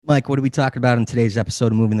Mike, what are we talking about in today's episode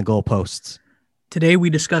of Moving the Goalposts? Today we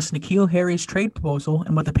discuss N'Keal Harry's trade proposal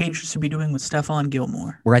and what the Patriots should be doing with Stephon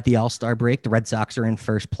Gilmore. We're at the All-Star break. The Red Sox are in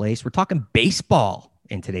first place. We're talking baseball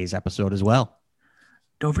in today's episode as well.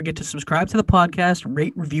 Don't forget to subscribe to the podcast,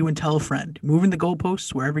 rate, review, and tell a friend. Moving the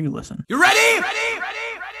goalposts wherever you listen. You ready? Ready?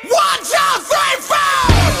 1, 2, 3, 4!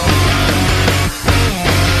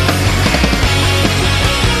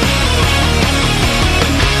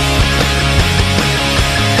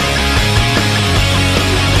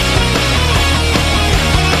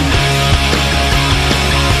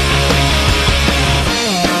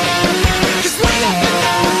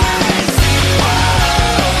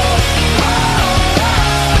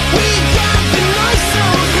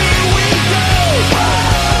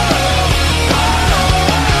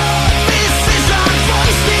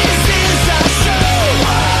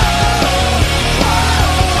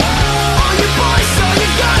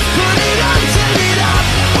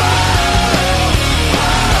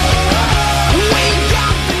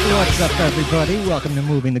 What's up, everybody? Welcome to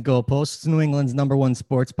Moving the Goalposts, New England's #1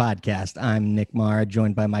 sports podcast. I'm Nick Mara,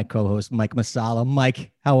 joined by my co-host, Mike Masala.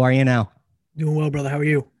 Mike, how are you now? Doing well, brother. How are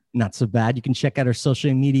you? Not so bad. You can check out our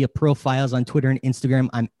social media profiles on Twitter and Instagram.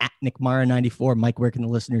 I'm at NickMara94. Mike, where can the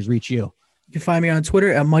listeners reach you? You can find me on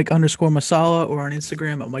Twitter at Mike_Masala or on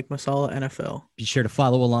Instagram at Mike Masala NFL. Be sure to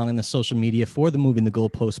follow along on the social media for the Moving the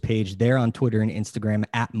Goalpost page there on Twitter and Instagram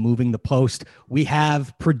at Moving the Post. We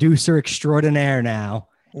have producer extraordinaire now.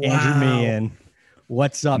 Wow. Andrew Meehan.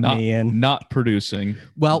 What's up, Meehan? Not producing.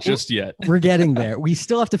 Well, just yet. We're getting there. We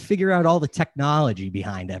still have to figure out all the technology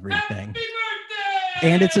behind everything.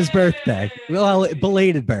 And it's his birthday. Well,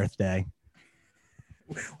 belated birthday.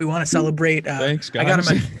 We want to celebrate. Thanks, guys.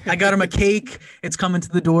 I got him a cake. It's coming to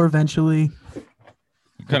the door eventually.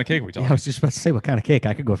 What kind of cake are we talking? I was just about to say, what kind of cake?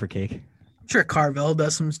 I could go for cake. Sure, Carvel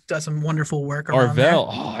does some wonderful work around Carvel.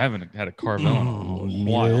 Oh, I haven't had a Carvel in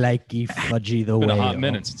a while. Likey fudgy the It's way. been a hot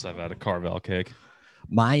minute since I've had a Carvel cake.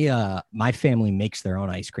 My family makes their own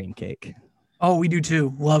ice cream cake. Oh, we do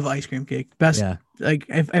too. Love ice cream cake. Best. Yeah. Like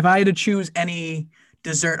if I had to choose any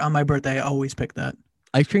dessert on my birthday, I always pick that.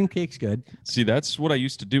 Ice cream cake's good. See, that's what I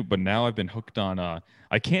used to do, but now I've been hooked on.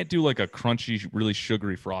 I can't do like a crunchy, really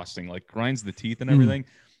sugary frosting, like grinds the teeth and everything.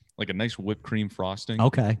 Like a nice whipped cream frosting.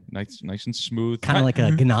 Okay. Nice and smooth. Kind of like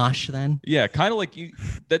a ganache then. Yeah, kind of like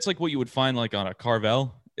that's like what you would find like on a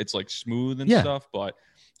Carvel. It's like smooth and stuff, but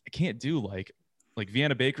I can't do like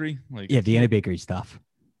Vienna Bakery. Vienna Bakery stuff.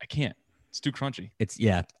 I can't. It's too crunchy. It's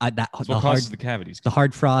That's what causes the cavities. The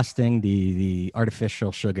hard frosting, the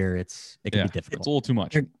artificial sugar. It can be difficult. It's a little too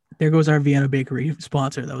much. There goes our Vienna Bakery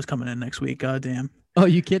sponsor that was coming in next week. God damn. Oh,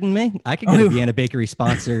 you kidding me? I could get a Vienna Bakery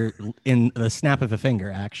sponsor in the snap of a finger,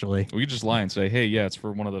 actually. We could just lie and say, hey, yeah, it's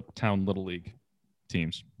for one of the town Little League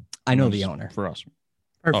teams. I know the owner. For us.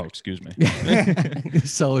 Perfect. Oh, excuse me.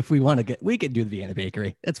 So if we want to we could do the Vienna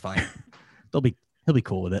Bakery. That's fine. He'll be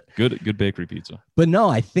cool with it. Good bakery pizza. But no,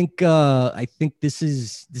 I think this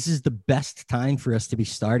is the best time for us to be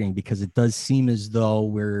starting because it does seem as though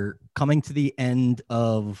we're coming to the end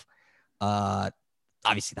of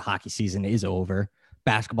obviously the hockey season is over.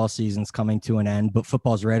 Basketball season's coming to an end, but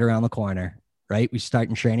football's right around the corner, right? We start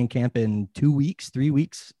in training camp in 2 weeks, 3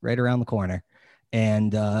 weeks, right around the corner.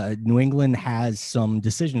 And New England has some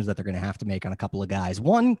decisions that they're going to have to make on a couple of guys.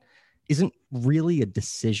 One isn't really a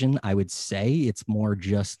decision, I would say. It's more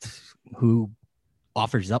just who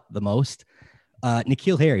offers up the most.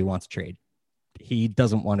 N'Keal Harry wants to trade. He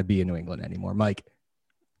doesn't want to be in New England anymore. Mike,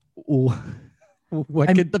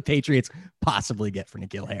 what could the Patriots possibly get for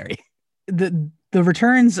N'Keal Harry? The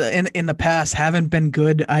returns in the past haven't been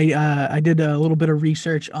good. I did a little bit of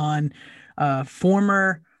research on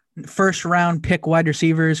former first round pick wide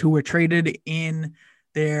receivers who were traded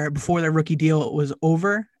before their rookie deal was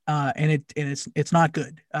over, and it's not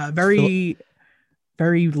good. Very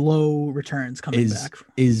low returns coming back.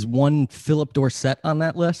 Is one Philip Dorsett on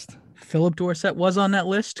that list? Philip Dorsett was on that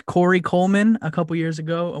list. Corey Coleman a couple years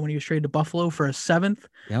ago when he was traded to Buffalo for a 7th.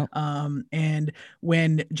 Yeah. And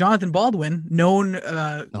when Jonathan Baldwin, known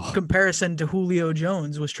comparison to Julio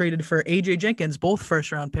Jones, was traded for AJ Jenkins, both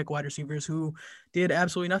first-round pick wide receivers who did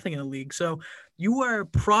absolutely nothing in the league. So you are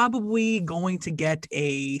probably going to get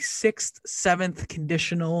a 6th, 7th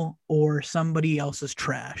conditional or somebody else's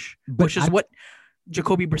trash, which is what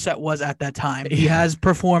Jacoby Brissett was at that time. He has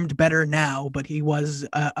performed better now, but he was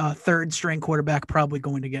a third string quarterback, probably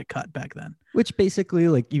going to get cut back then. Which basically,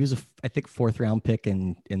 like, he was I think 4th round pick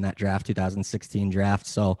in that draft, 2016 draft.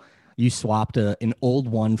 So you swapped an old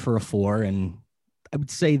one for a 4, and I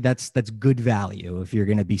would say that's good value if you're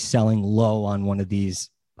going to be selling low on one of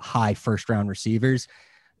these high first round receivers.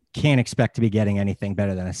 can't expect to be getting anything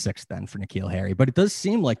better than a 6 then for N'Keal Harry. But it does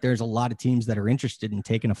seem like there's a lot of teams that are interested in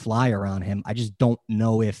taking a flyer on him. I just don't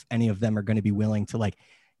know if any of them are going to be willing to like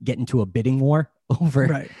get into a bidding war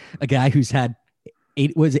over a guy who's had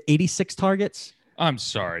 86 targets. I'm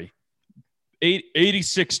sorry.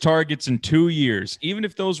 86 targets in 2 years. Even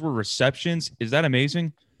if those were receptions, is that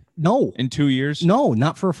amazing? No. In 2 years? No,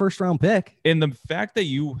 not for a first-round pick. And the fact that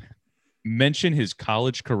you mention his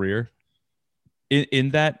college career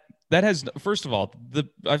in that has, first of all,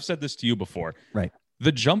 I've said this to you before. Right.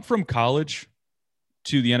 The jump from college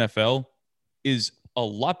to the NFL is a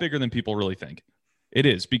lot bigger than people really think. It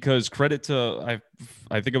is, because credit to,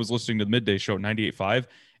 I think I was listening to the midday show at 98.5,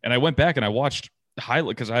 and I went back and I watched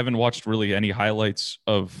highlight, because I haven't watched really any highlights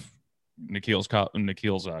of N'Keal's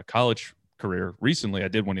college career recently. I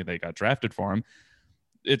did when they got drafted for him.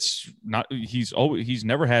 It's not, he's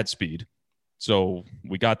never had speed. So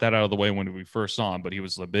we got that out of the way when we first saw him, but he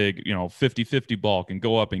was the big, 50-50 ball, can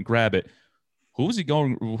go up and grab it. Who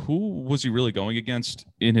was he really going against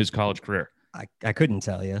in his college career? I couldn't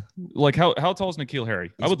tell you. Like, how tall is N'Keal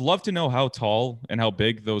Harry? I would love to know how tall and how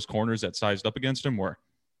big those corners that sized up against him were.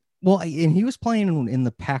 Well, and he was playing in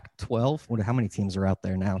the Pac-12. How many teams are out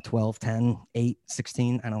there now? 12, 10, 8,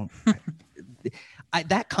 16?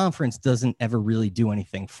 That conference doesn't ever really do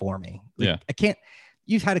anything for me.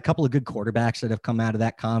 You've had a couple of good quarterbacks that have come out of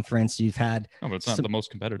that conference. You've had... No, but it's not the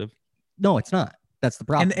most competitive. No, it's not. That's the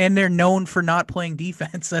problem. And they're known for not playing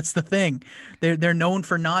defense. That's the thing. They're known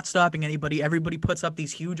for not stopping anybody. Everybody puts up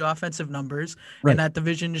these huge offensive numbers, and that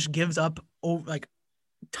division just gives up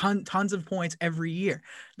tons of points every year.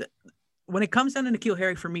 When it comes down to N'Keal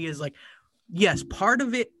Harry, for me, is like, yes, part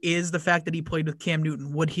of it is the fact that he played with Cam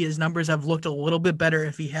Newton. Would his numbers have looked a little bit better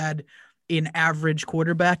if he had an average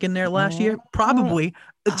quarterback in there last year? Probably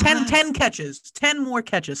 10 catches, 10 more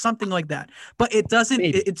catches, something like that. But it doesn't,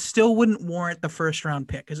 it still wouldn't warrant the first round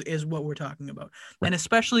pick is what we're talking about. Right. And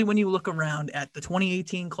especially when you look around at the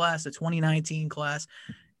 2018 class, the 2019 class,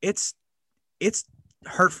 it's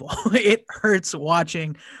hurtful. It hurts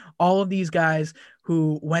watching all of these guys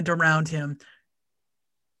who went around him,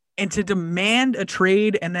 and to demand a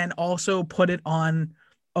trade and then also put it on,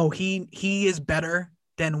 he is better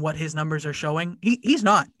than what his numbers are showing. He's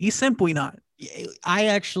not. He's simply not.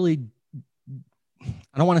 I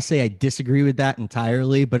don't want to say I disagree with that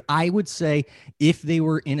entirely, but I would say if they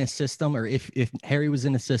were in a system, or if Harry was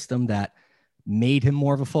in a system that made him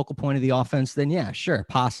more of a focal point of the offense, then yeah, sure,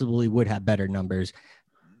 possibly would have better numbers.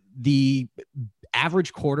 The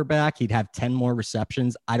average quarterback, he'd have 10 more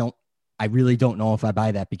receptions. I really don't know if I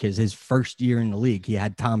buy that, because his first year in the league, he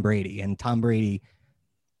had Tom Brady, and Tom Brady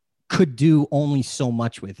could do only so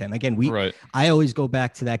much with him. Again, I always go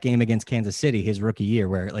back to that game against Kansas City, his rookie year,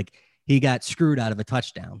 where like he got screwed out of a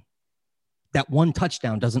touchdown. That one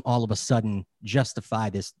touchdown doesn't all of a sudden justify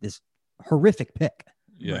this horrific pick.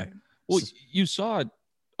 Yeah. Right. Well, you saw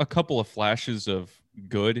a couple of flashes of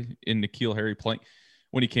good in N'Keal Harry playing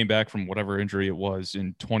when he came back from whatever injury it was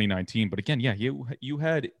in 2019. But again, yeah, you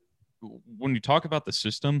had, when you talk about the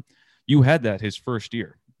system, you had that his first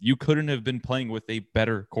year. You couldn't have been playing with a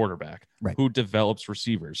better quarterback who develops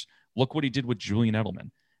receivers. Look what he did with Julian Edelman.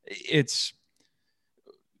 It's,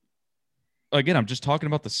 again, I'm just talking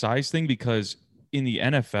about the size thing, because in the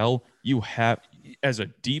NFL, you have, as a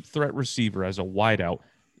deep threat receiver, as a wideout,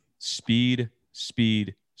 speed.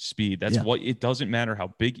 That's what, it doesn't matter how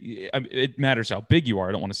big, it matters how big you are.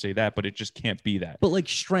 I don't want to say that, but it just can't be that. But like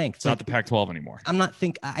strength. It's not the Pac-12 anymore. I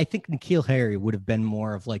think N'Keal Harry would have been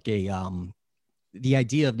more of like the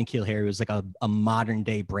idea of N'Keal Harry was like a modern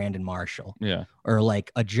day Brandon Marshall. Yeah. Or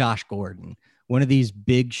like a Josh Gordon. One of these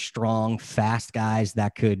big, strong, fast guys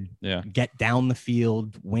that could get down the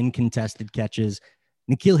field, win contested catches.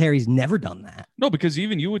 N'Keal Harry's never done that. No, because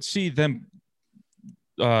even you would see them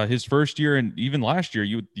his first year, and even last year,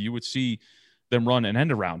 you would see them run an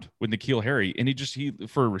end around with N'Keal Harry, and he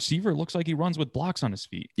for a receiver, it looks like he runs with blocks on his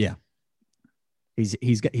feet. Yeah.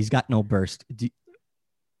 He's got no burst.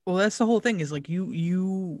 Well, that's the whole thing, is like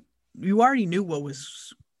you already knew what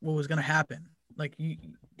was going to happen. Like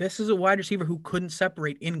this is a wide receiver who couldn't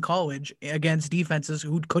separate in college against defenses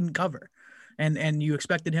who couldn't cover. And you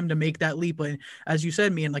expected him to make that leap. But as you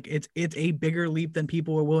said, like it's a bigger leap than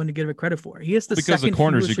people were willing to give it credit for. He is because the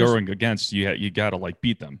corners you're going against, you got to like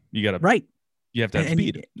beat them. You got to You have to have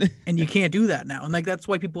speed. And you can't do that now. And like that's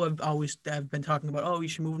why people have been talking about, you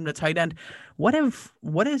should move him to tight end. What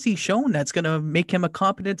has he shown that's going to make him a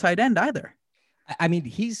competent tight end either? I mean,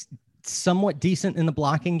 he's somewhat decent in the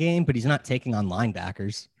blocking game, but he's not taking on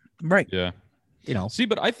linebackers. Right. Yeah. See,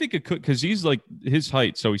 but I think it could, because he's like his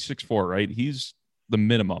height. So he's 6'4", right? He's the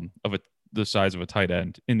minimum of the size of a tight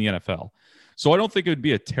end in the NFL. So I don't think it would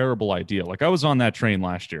be a terrible idea. Like I was on that train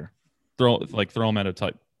last year. Throw him at a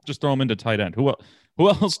tight, just throw him into tight end. Who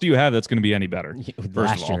else do you have that's going to be any better?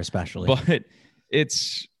 Last year, especially. But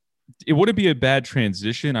it wouldn't be a bad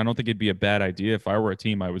transition. I don't think it'd be a bad idea. If I were a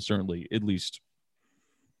team, I would certainly at least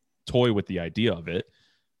toy with the idea of it.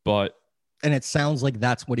 And it sounds like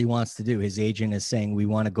that's what he wants to do. His agent is saying we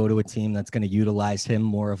want to go to a team that's going to utilize him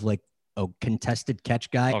more of like a contested catch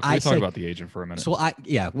guy. Can we talk about the agent for a minute? So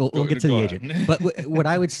we'll get to the agent. But what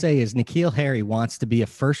I would say is N'Keal Harry wants to be a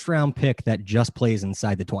first round pick that just plays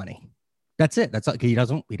inside the 20. That's it. That's all. He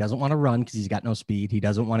doesn't want to run because he's got no speed. He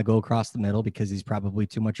doesn't want to go across the middle because he's probably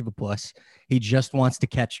too much of a puss. He just wants to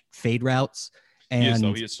catch fade routes. And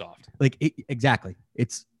he is soft. Exactly.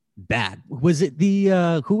 It's bad. Was it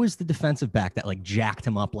who was the defensive back that like jacked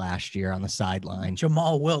him up last year on the sideline?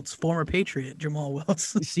 Jamal Wiltz, former Patriot. Jamal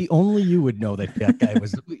Wiltz. See, only you would know that guy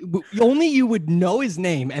was. Only you would know his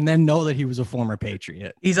name and then know that he was a former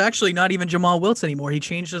Patriot. He's actually not even Jamal Wiltz anymore. He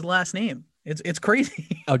changed his last name. It's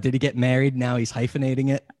crazy. Oh, did he get married? Now he's hyphenating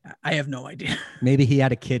it. I have no idea. Maybe he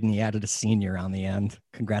had a kid and he added a senior on the end.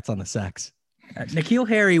 Congrats on the sex. N'Keal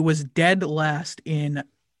Harry was dead last in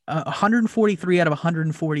 143 out of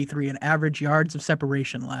 143 in average yards of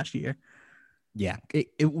separation last year. Yeah,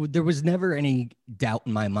 there was never any doubt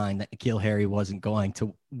in my mind that N'Keal Harry wasn't going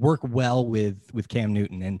to work well with Cam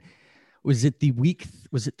Newton. And was it the week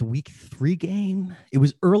 3 game? It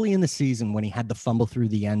was early in the season when he had the fumble through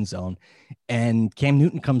the end zone, and Cam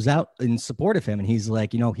Newton comes out in support of him, and he's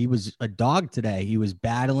like, he was a dog today. He was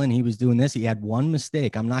battling. He was doing this. He had one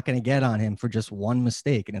mistake. I'm not going to get on him for just one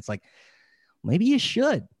mistake. And it's like, maybe you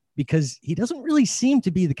should, because he doesn't really seem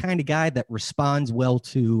to be the kind of guy that responds well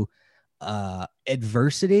to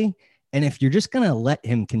adversity. And if you're just going to let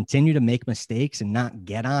him continue to make mistakes and not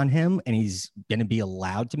get on him, and he's going to be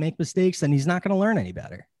allowed to make mistakes, then he's not going to learn any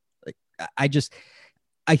better. Like,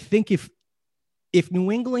 I think if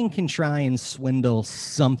New England can try and swindle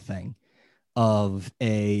something of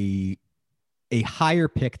a higher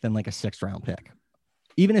pick than like a 6th round pick,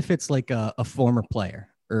 even if it's like a former player,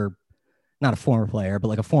 or not a former player, but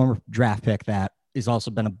like a former draft pick that has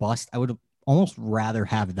also been a bust, I would almost rather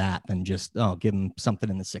have that than just give him something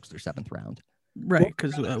in the 6th or 7th round. Right,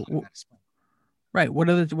 because right, what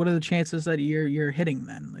are the chances that you're hitting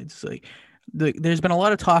then? It's like there's been a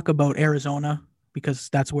lot of talk about Arizona because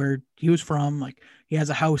that's where he was from. Like, he has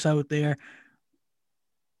a house out there.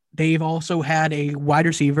 They've also had a wide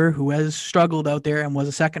receiver who has struggled out there and was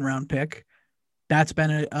a 2nd round pick. That's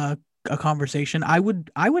been a conversation. I would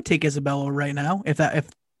take Isabella right now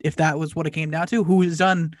if that was what it came down to. Who has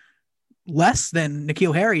done less than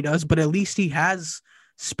N'Keal Harry does, but at least he has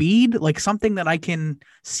speed, like something that I can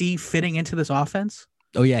see fitting into this offense.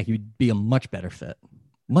 Oh yeah, he would be a much better fit.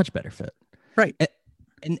 Right.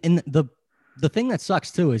 And the thing that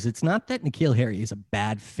sucks too is it's not that N'Keal Harry is a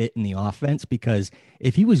bad fit in the offense, because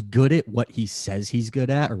if he was good at what he says he's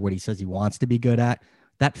good at, or what he says he wants to be good at,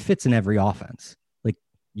 that fits in every offense. Like,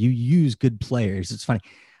 you use good players. It's funny.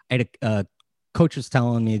 I had a coach was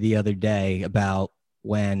telling me the other day about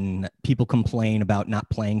when people complain about not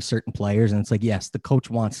playing certain players, and it's like, yes, the coach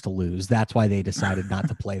wants to lose. That's why they decided not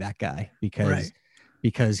to play that guy,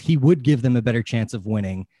 because he would give them a better chance of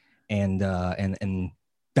winning, and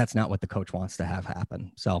that's not what the coach wants to have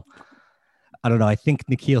happen. So I don't know. I think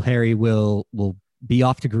N'Keal Harry will be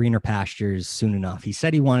off to greener pastures soon enough. He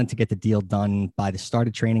said he wanted to get the deal done by the start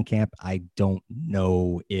of training camp. I don't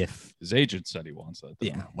know if his agent said he wants that.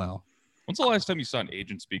 Yeah. Well, when's the last time you saw an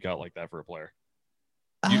agent speak out like that for a player?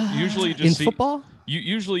 Usually you just in see football.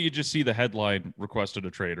 Usually you just see the headline requested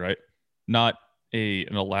a trade, right? Not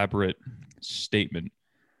an elaborate statement.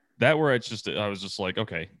 That where I was just like,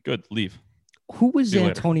 okay, good, leave. Who was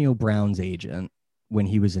Antonio Brown's agent when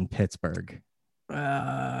he was in Pittsburgh?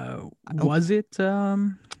 Was it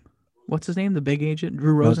what's his name? The big agent,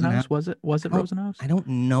 Drew Rosenhaus? Was it Rosenhaus? I don't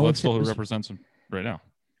know. Well, who represents him right now?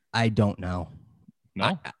 I don't know.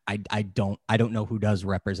 No, I don't know who does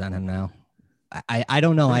represent him now. I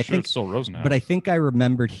don't know. I think it's still Rosenhaus. But I think I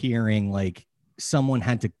remembered hearing like someone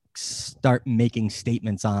had to start making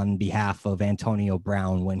statements on behalf of Antonio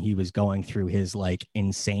Brown when he was going through his like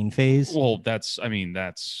insane phase. Well, it's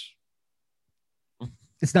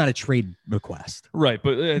not a trade request, right?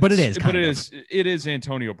 But it is. It is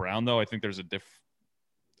Antonio Brown, though. I think there's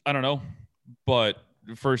I don't know, but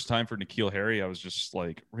the first time for N'Keal Harry, I was just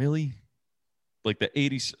like, really. Like the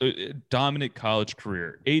 80 dominant college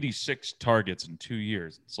career, 86 targets in 2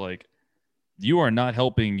 years. It's like, you are not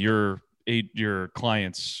helping your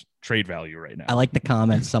client's trade value right now. I like the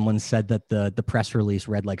comment. Someone said that the press release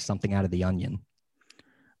read like something out of The Onion.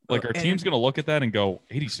 Like our team's going to look at that and go,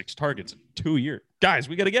 86 targets in 2 years. Guys,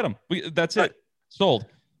 we got to get him. That's it. Sold.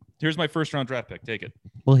 Here's my first round draft pick. Take it.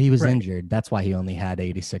 Well, he was injured. That's why he only had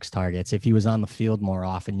 86 targets. If he was on the field more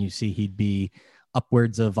often, you see he'd be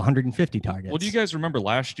upwards of 150 targets. Well, do you guys remember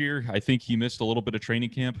last year? I think he missed a little bit of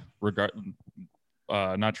training camp.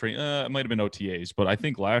 Not train. It might have been OTAs, but I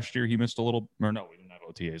think last year he missed a little. Or no, we didn't have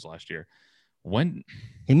OTAs last year. When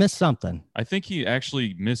he missed something, I think he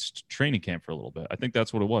actually missed training camp for a little bit. I think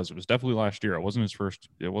that's what it was. It was definitely last year. It wasn't his first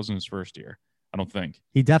year. I don't think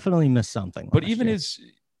he definitely missed something. But even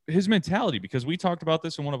his mentality, because we talked about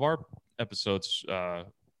this in one of our episodes a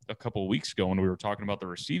couple of weeks ago when we were talking about the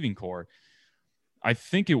receiving core. I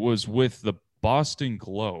think it was with the Boston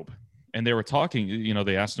Globe, and they were talking.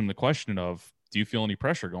 They asked him the question of, "Do you feel any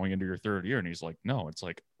pressure going into your third year?" And he's like, "No." It's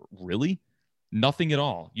like, really? Nothing at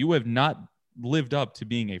all. You have not lived up to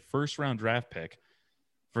being a first-round draft pick.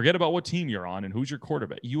 Forget about what team you're on and who's your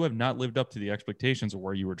quarterback. You have not lived up to the expectations of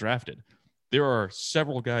where you were drafted. There are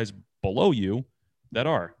several guys below you that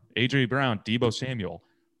are. A.J. Brown, Deebo Samuel.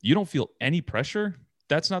 You don't feel any pressure?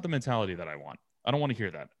 That's not the mentality that I want. I don't want to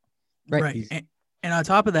hear that. Right. And on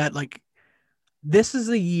top of that, like, this is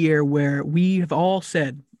a year where we have all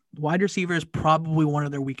said wide receiver is probably one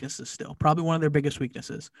of their weaknesses still, probably one of their biggest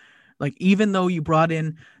weaknesses. Like, even though you brought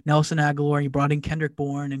in Nelson Aguilar, you brought in Kendrick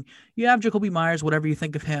Bourne, and you have Jacoby Myers, whatever you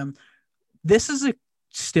think of him, this is a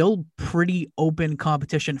still pretty open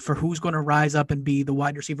competition for who's going to rise up and be the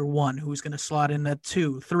wide receiver 1, who's going to slot in at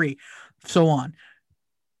 2, 3, so on.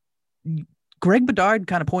 Greg Bedard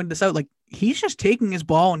kind of pointed this out. Like, he's just taking his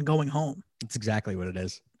ball and going home. That's exactly what it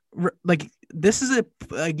is. Like, this is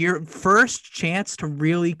your first chance to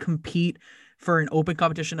really compete for an open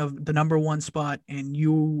competition of the number 1 spot. And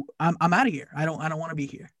I'm out of here. I don't want to be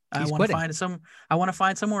here. I want to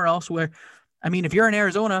find somewhere else where, I mean, if you're in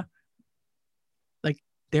Arizona, like,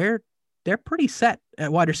 they're pretty set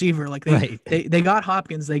at wide receiver. Like, they got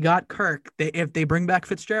Hopkins, they got Kirk. If they bring back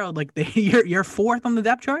Fitzgerald, like, you're 4th on the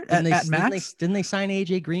depth chart at max. Didn't they sign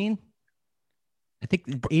AJ Green? I think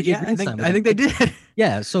AJ. I think they did.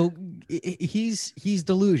 Yeah, so he's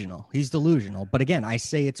delusional. He's delusional. But again, I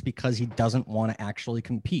say it's because he doesn't want to actually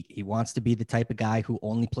compete. He wants to be the type of guy who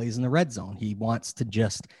only plays in the red zone. He wants to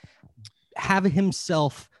just have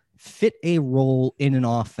himself fit a role in an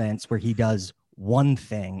offense where he does one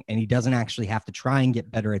thing and he doesn't actually have to try and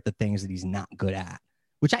get better at the things that he's not good at,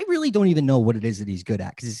 which I really don't even know what it is that he's good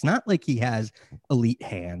at, because it's not like he has elite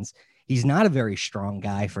hands. He's not a very strong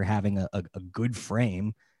guy for having a good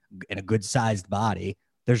frame and a good sized body.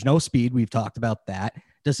 There's no speed. We've talked about that.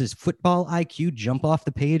 Does his football IQ jump off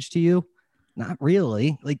the page to you? Not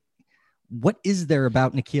really. Like, what is there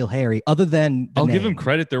about N'Keal Harry other than I'll give him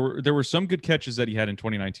credit. There were some good catches that he had in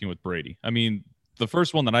 2019 with Brady. I mean, the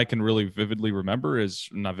first one that I can really vividly remember is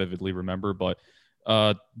not vividly remember, but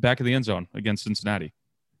back of the end zone against Cincinnati.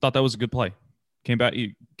 Thought that was a good play. Came back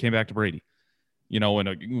to Brady.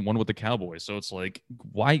 And one with the Cowboys. So it's like,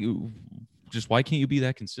 why can't you be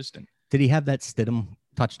that consistent? Did he have that Stidham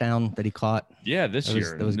touchdown that he caught? Yeah, this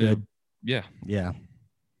year. That was good. Yeah. Yeah.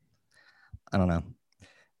 I don't know.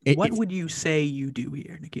 What would you say you do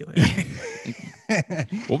here, N'Keal?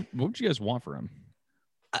 What would you guys want for him?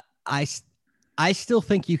 I still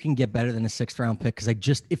think you can get better than a 6th round pick, because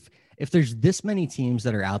if there's this many teams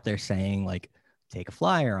that are out there saying, like, take a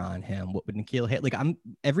flyer on him, what would N'Keal hit? Like,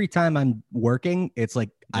 every time I'm working, it's like,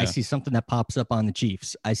 I see something that pops up on the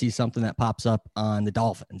Chiefs. I see something that pops up on the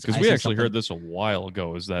Dolphins. Because we actually heard this a while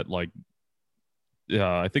ago, is that, like,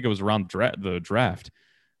 I think it was around the draft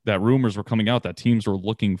that rumors were coming out that teams were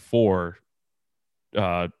looking for,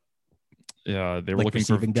 they were looking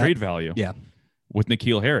for trade value. Yeah. With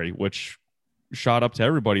N'Keal Harry, which shot up to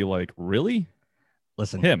everybody like, really?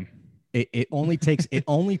 Listen, him. It only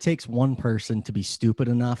takes one person to be stupid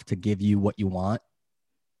enough to give you what you want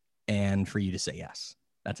and for you to say yes.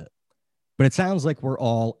 That's it. But it sounds like we're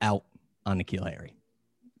all out on N'Keal Harry.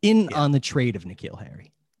 On the trade of N'Keal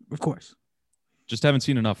Harry. Of course. Just haven't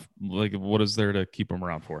seen enough. Like, what is there to keep him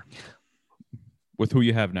around for? With who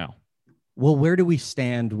you have now? Well, where do we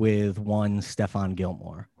stand with one Stephon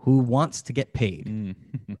Gilmore, who wants to get paid?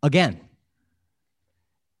 Again,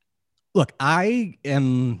 look, I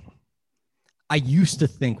used to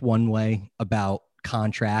think one way about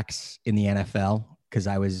contracts in the NFL because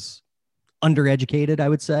I was undereducated, I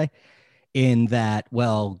would say, in that,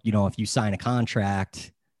 well, if you sign a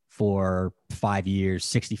contract for 5 years,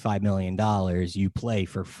 $65 million, you play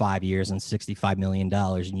for 5 years and $65 million,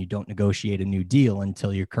 and you don't negotiate a new deal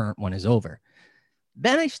until your current one is over.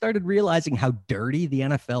 Then I started realizing how dirty the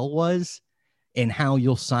NFL was and how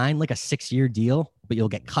you'll sign like a 6-year deal but you'll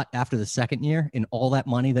get cut after the second year, and all that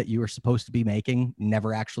money that you were supposed to be making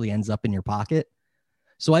never actually ends up in your pocket.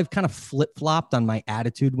 So I've kind of flip-flopped on my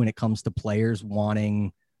attitude when it comes to players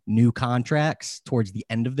wanting new contracts towards the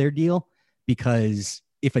end of their deal, because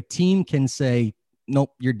if a team can say,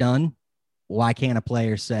 nope, you're done, why can't a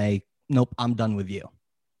player say, nope, I'm done with you?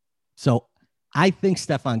 So I think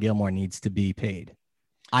Stephon Gilmore needs to be paid.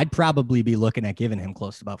 I'd probably be looking at giving him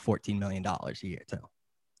close to about $14 million a year too.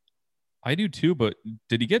 I do too, but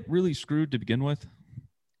did he get really screwed to begin with?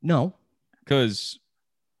 No, because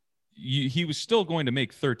he was still going to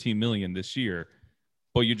make 13 million this year,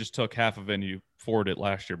 but you just took half of it and you forwarded it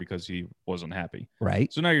last year because he wasn't happy.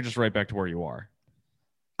 Right. So now you're just right back to where you are.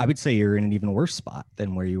 I would say you're in an even worse spot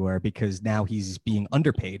than where you were, because now he's being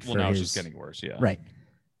underpaid. Well, now it's just getting worse. Yeah. Right.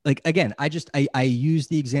 Like, again, I use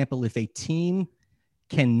the example, if a team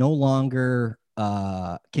can no longer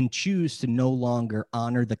can choose to no longer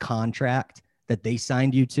honor the contract that they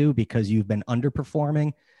signed you to because you've been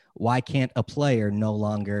underperforming, why can't a player no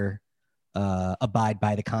longer abide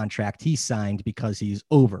by the contract he signed because he's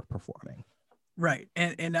overperforming? Right.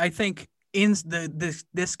 And I think in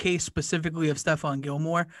this case specifically of Stephon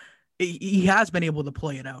Gilmore, he has been able to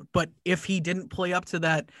play it out. But if he didn't play up to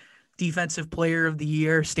that defensive player of the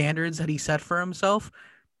year standards that he set for himself,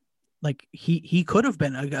 like he could have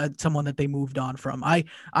been someone that they moved on from. I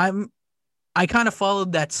kind of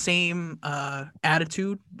followed that same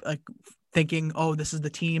attitude, like thinking, oh, this is the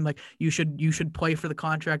team, like you should play for the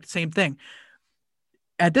contract. Same thing.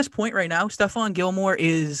 At this point right now, Stephon Gilmore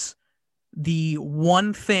is the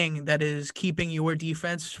one thing that is keeping your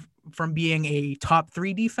defense from being a top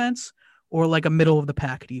 3 defense or like a middle of the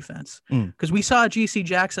pack defense. Because we saw GC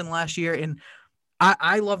Jackson last year, and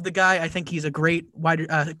I love the guy. I think he's a great wide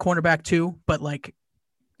cornerback too. But like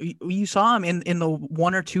you saw him in the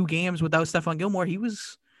 1 or 2 games without Stephon Gilmore, he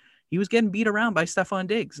was getting beat around by Stephon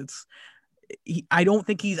Diggs. I don't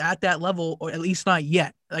think he's at that level, or at least not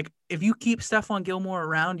yet. Like if you keep Stephon Gilmore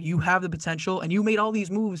around, you have the potential, and you made all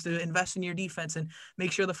these moves to invest in your defense and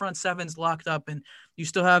make sure the front seven's locked up, and you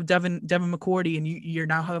still have Devin McCourty, and you're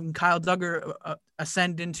now having Kyle Duggar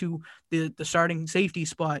ascend into the starting safety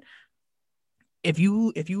spot. If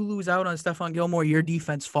you lose out on Stephon Gilmore, your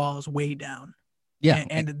defense falls way down. Yeah,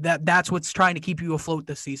 and that's what's trying to keep you afloat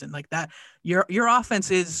this season. Like that, your offense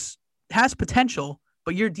has potential,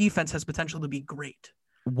 but your defense has potential to be great.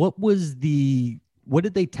 What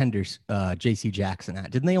did they tender JC Jackson at?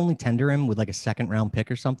 Didn't they only tender him with like a 2nd round pick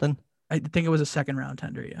or something? I think it was a 2nd round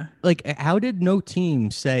tender. Yeah. Like, how did no team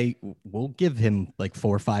say, we'll give him like $4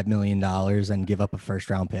 or $5 million and give up a 1st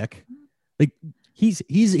round pick? Like he's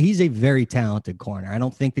a very talented corner. I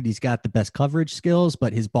don't think that he's got the best coverage skills,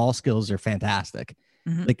 but his ball skills are fantastic.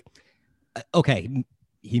 Mm-hmm. Like, okay,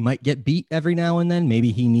 he might get beat every now and then.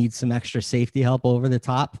 Maybe he needs some extra safety help over the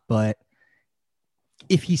top, but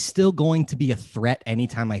if he's still going to be a threat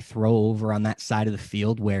anytime I throw over on that side of the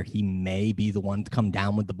field where he may be the one to come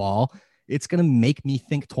down with the ball, it's going to make me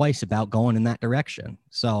think twice about going in that direction.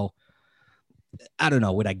 So I don't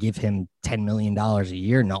know. Would I give him $10 million a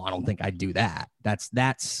year? No, I don't think I'd do that.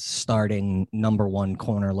 That's starting number 1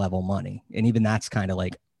 corner level money. And even that's kind of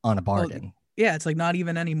like on a bargain. Well, yeah. It's like not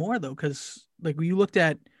even anymore though. Cause like when you looked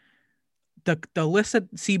at the list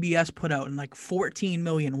that CBS put out, and like 14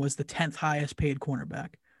 million was the 10th highest paid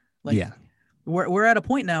cornerback. Like, yeah, we're at a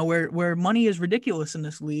point now where money is ridiculous in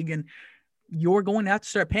this league, and you're going to have to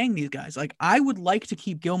start paying these guys. Like, I would like to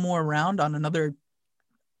keep Gilmore around on another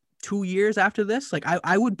 2 years after this. Like,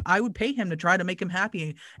 I would pay him to try to make him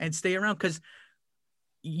happy and stay around, because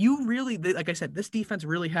you really, like I said, this defense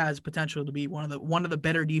really has potential to be one of the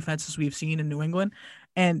better defenses we've seen in New England,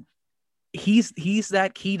 and he's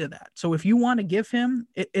that key to that. So if you want to give him,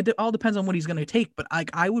 it all depends on what he's going to take, but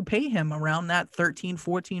I would pay him around that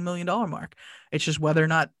 $13-14 million mark. It's just whether or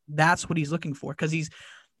not that's what he's looking for, because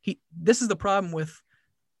this is the problem with,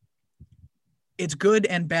 it's good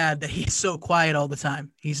and bad that he's so quiet all the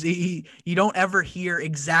time. You don't ever hear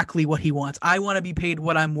exactly what he wants. I want to be paid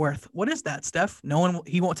what I'm worth. What is that, Steph?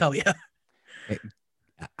 He won't tell you.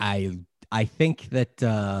 I think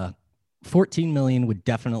that 14 million would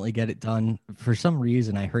definitely get it done. For some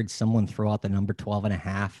reason, I heard someone throw out the number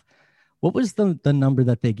 12.5. What was the number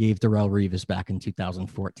that they gave Darrelle Revis back in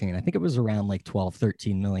 2014? I think it was around like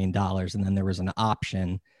 $12-13 million. And then there was an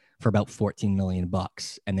option for about $14 million.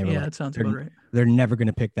 And they were that sounds about right. They're never going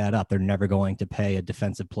to pick that up. They're never going to pay a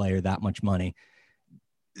defensive player that much money.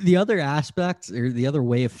 The other aspect, or the other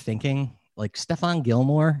way of thinking, like Stephon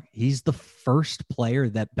Gilmore, he's the first player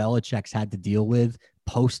that Belichick's had to deal with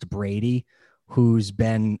post Brady who's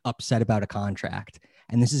been upset about a contract.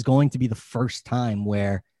 And this is going to be the first time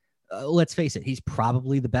where let's face it, he's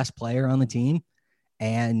probably the best player on the team,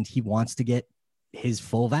 and he wants to get his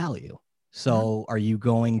full value. So are you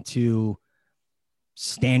going to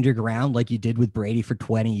stand your ground like you did with Brady for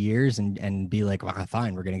 20 years and be like, well,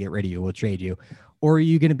 fine, we're going to get rid of you, we'll trade you? Or are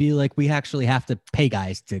you going to be like, we actually have to pay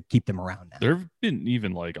guys to keep them around now? There have been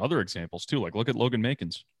even like other examples too. Like look at Logan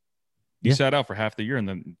Mankins. He sat out for half the year and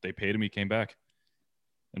then they paid him. He came back.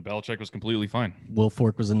 And Belichick was completely fine. Will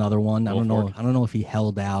Fork was another one. I don't know if he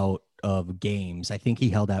held out of games. I think he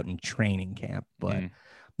held out in training camp, but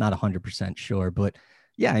not 100% sure. But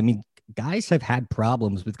yeah, I mean, guys have had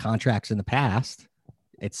problems with contracts in the past.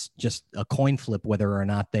 It's just a coin flip whether or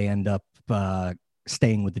not they end up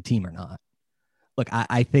staying with the team or not. Look,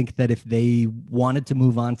 I think that if they wanted to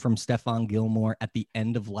move on from Stephon Gilmore at the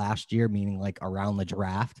end of last year, meaning like around the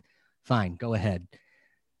draft, fine, go ahead.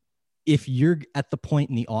 If you're at the point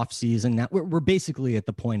in the off season, now we're basically at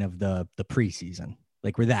the point of the preseason,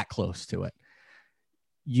 like we're that close to it.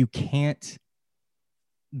 You can't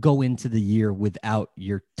go into the year without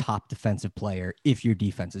your top defensive player if your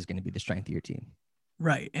defense is going to be the strength of your team.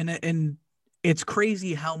 Right. And it's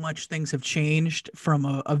crazy how much things have changed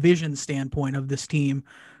from a vision standpoint of this team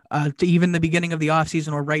to even the beginning of the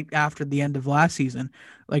offseason or right after the end of last season.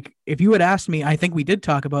 Like, if you had asked me, I think we did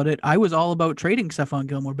talk about it, I was all about trading Stephon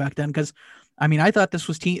Gilmore back then because, I mean, I thought this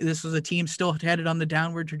was a team still headed on the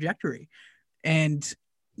downward trajectory. And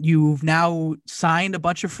you've now signed a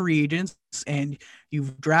bunch of free agents and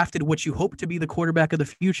you've drafted what you hope to be the quarterback of the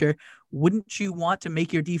future. Wouldn't you want to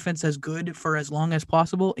make your defense as good for as long as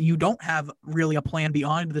possible? You don't have really a plan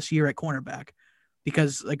beyond this year at cornerback.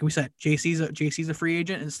 Because, like we said, JC's a free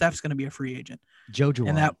agent, and Steph's going to be a free agent. Joe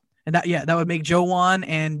Juwan. That would make Joe Juwan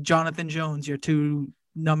and Jonathan Jones your two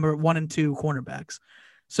number 1 and 2 cornerbacks.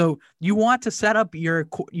 So you want to set up your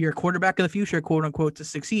quarterback of the future, quote unquote, to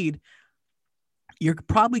succeed. You're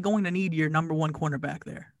probably going to need your number 1 cornerback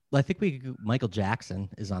there. Well, I think Michael Jackson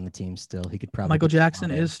is on the team still. He could probably. Michael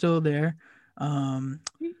Jackson is still there.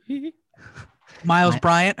 Miles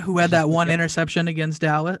Bryant, who had that one interception against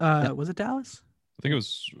Dallas. Was it Dallas? I think it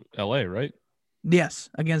was LA, right?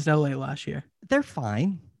 Yes, against LA last year. They're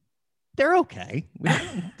fine. They're okay.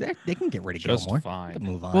 They can get rid of Just Gilmore. Fine.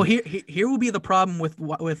 Move on. Well, here will be the problem with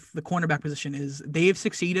the cornerback position is they've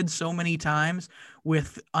succeeded so many times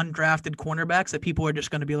with undrafted cornerbacks that people are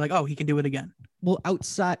just going to be like, oh, he can do it again. Well,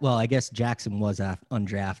 I guess Jackson was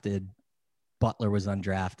undrafted. Butler was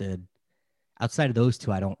undrafted. Outside of those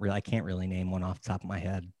two, I can't really name one off the top of my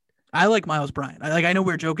head. I like Miles Bryant. I know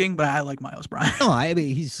we're joking, but I like Miles Bryant. No, I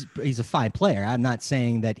mean he's a fine player. I'm not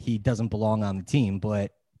saying that he doesn't belong on the team,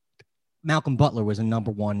 but Malcolm Butler was a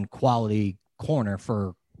number 1 quality corner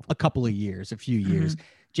for a few years.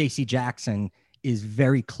 JC Jackson is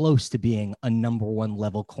very close to being a number 1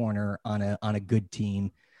 level corner on a good team.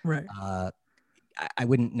 Right. I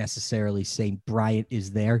wouldn't necessarily say Bryant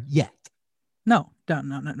is there yet. No,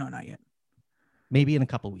 not yet. Maybe in a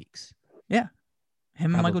couple weeks. Yeah.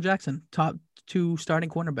 Him and Michael Jackson, top 2 starting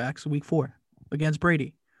cornerbacks, week 4 against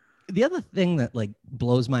Brady. The other thing that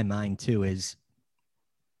blows my mind too is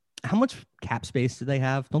how much cap space do they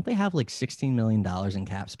have? Don't they have $16 million in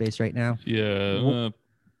cap space right now? Yeah,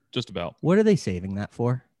 just about. What are they saving that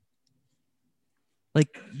for?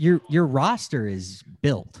 Your roster is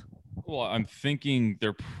built. Well, I'm thinking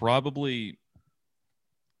they're probably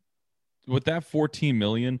with that 14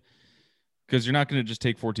 million. Because you're not going to just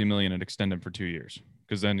take 14 million and extend him for 2 years.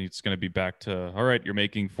 Because then it's going to be back to, all right, you're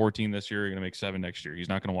making 14 this year, you're going to make 7 next year. He's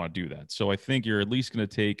not going to want to do that. So I think you're at least going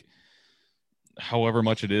to take however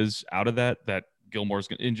much it is out of that Gilmore's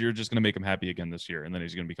going to, and you're just going to make him happy again this year. And then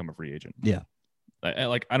he's going to become a free agent. Yeah. I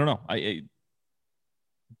don't know.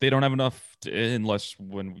 They don't have enough unless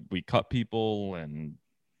when we cut people and,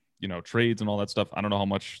 trades and all that stuff. I don't know how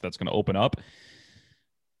much that's going to open up.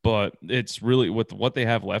 But it's really with what they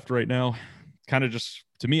have left right now. Kind of just,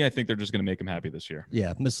 to me, I think they're just going to make him happy this year.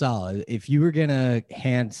 Yeah, Masala, if you were going to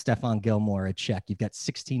hand Stephon Gilmore a check, you've got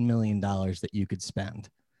 $16 million that you could spend.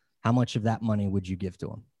 How much of that money would you give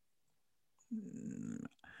to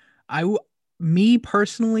him? Me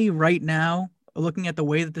personally, right now, looking at the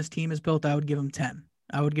way that this team is built, I would give him 10.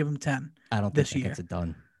 I would give him 10. I don't think that gets it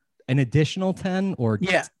done. An additional 10 or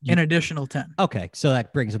an additional 10. Okay, so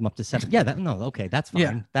that brings him up to 7. Yeah, okay, that's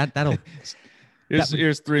fine. Yeah. That'll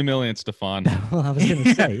here's $3 million, Stephon. Well, I was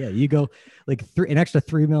gonna say, yeah, you go an extra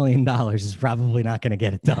 $3 million is probably not gonna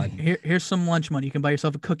get it done. Here's some lunch money. You can buy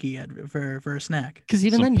yourself a cookie for a snack. Because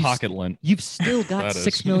even some then, pocket lint. You've still got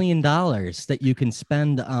 $6 million that you can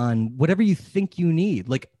spend on whatever you think you need.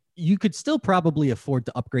 You could still probably afford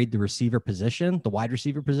to upgrade the receiver position, the wide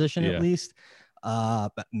receiver position at least.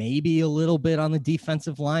 But maybe a little bit on the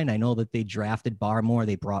defensive line. I know that they drafted Barmore.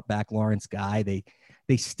 They brought back Lawrence Guy. They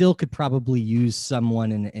still could probably use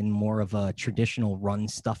someone in more of a traditional run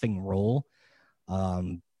stuffing role.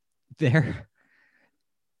 They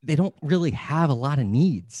don't really have a lot of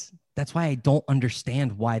needs. That's why I don't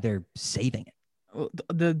understand why they're saving it. Well,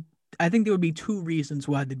 I think there would be two reasons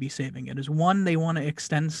why they'd be saving it. Is one, they want to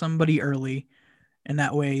extend somebody early, and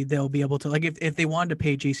that way they'll be able to, like, if they wanted to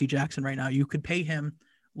pay JC Jackson right now, you could pay him,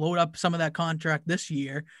 load up some of that contract this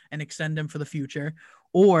year and extend him for the future,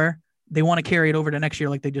 or they want to carry it over to next year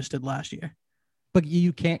like they just did last year. But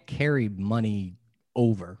you can't carry money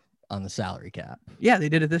over on the salary cap. Yeah, they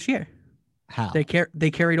did it this year. How?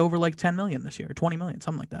 They carried over like 10 million this year, or 20 million,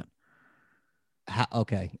 something like that.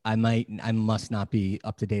 Okay, I must not be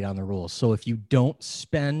up to date on the rules. So if you don't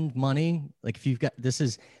spend money, like if you've got, this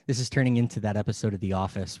is turning into that episode of The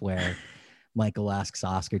Office where Michael asks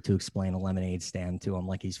Oscar to explain a lemonade stand to him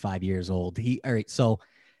like he's 5 years old. All right, so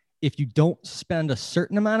if you don't spend a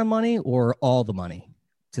certain amount of money or all the money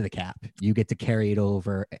to the cap, you get to carry it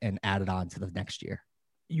over and add it on to the next year.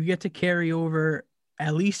 You get to carry over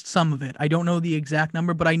at least some of it. I don't know the exact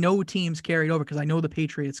number, but I know teams carried over because I know the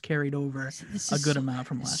Patriots carried over a good amount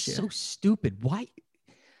from last year. So stupid. Why?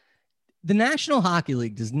 The National Hockey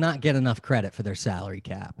League does not get enough credit for their salary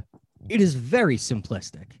cap. It is very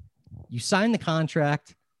simplistic. You sign the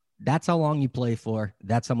contract. That's how long you play for.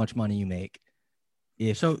 That's how much money you make.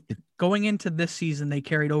 Going into this season, they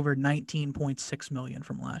carried over 19.6 million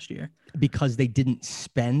from last year. Because they didn't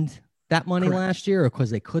spend that money Correct. last year, or because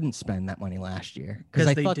they couldn't spend that money last year?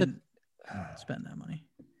 Because they didn't spend that money.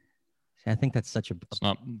 I think that's such a. It's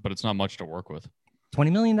not much to work with.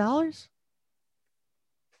 $20 million.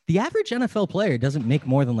 The average NFL player doesn't make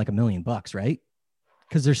more than like $1 million, right?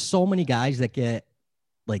 Because there's so many guys that get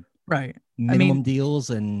like minimum deals,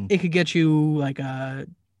 and it could get you like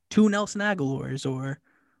 2 Nelson Aguilars or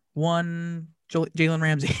 1 Jalen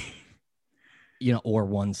Ramsey, or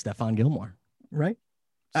 1 Stephon Gilmore, right?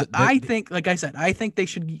 So I think, like I said, I think they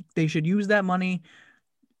should use that money,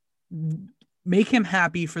 make him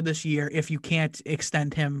happy for this year if you can't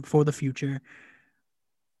extend him for the future.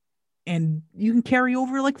 And you can carry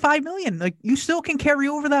over like 5 million. Like you still can carry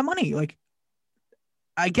over that money. Like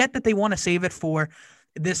I get that they want to save it for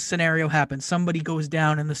this scenario happens. Somebody goes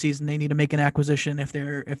down in the season. They need to make an acquisition if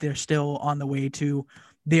they're still on the way to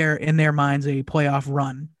in their minds a playoff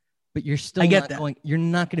run. But you're still you're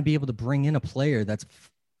not going to be able to bring in a player that's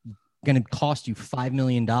going to cost you $5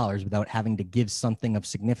 million without having to give something of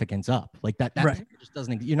significance up. Like that right. Just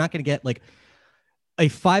doesn't. You're not going to get like a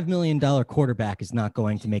 $5 million quarterback is not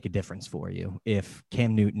going to make a difference for you if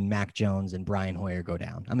Cam Newton, Mac Jones, and Brian Hoyer go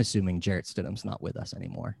down. I'm assuming Jarrett Stidham's not with us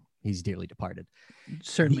anymore. He's dearly departed.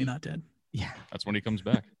 Certainly not dead. Yeah, that's when he comes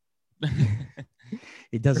back.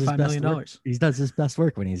 He does his $5 best million. work. He does his best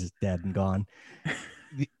work when he's dead and gone.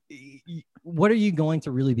 What are you going to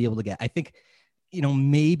really be able to get? I think,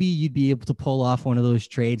 maybe you'd be able to pull off one of those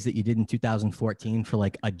trades that you did in 2014 for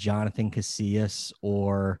like a Jonathan Casillas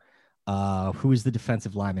or who was the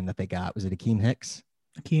defensive lineman that they got? Was it Akeem Hicks?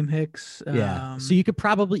 Akeem Hicks. Yeah. So you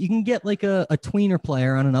can get like a tweener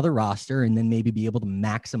player on another roster and then maybe be able to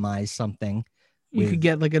maximize something. You could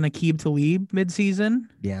get like an Aqib Talib midseason.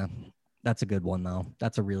 Yeah. That's a good one though.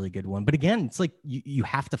 That's a really good one. But again, it's like you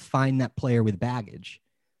have to find that player with baggage.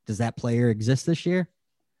 Does that player exist this year?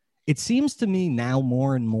 It seems to me now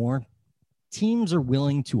more and more teams are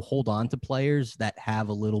willing to hold on to players that have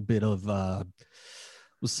a little bit of,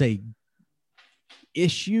 we'll say,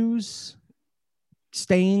 issues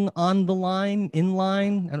staying on the line, in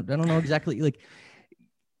line. I don't know exactly. Like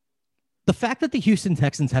the fact that the Houston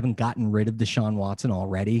Texans haven't gotten rid of Deshaun Watson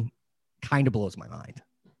already kind of blows my mind.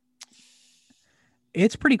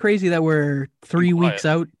 It's pretty crazy that we're 3 weeks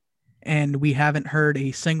out and we haven't heard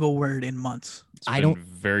a single word in months. It's been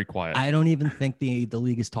very quiet. I don't even think the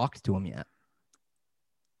league has talked to him yet.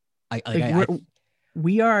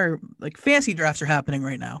 We are like fantasy drafts are happening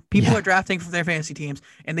right now. People are drafting for their fantasy teams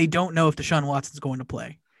and they don't know if Deshaun Watson's going to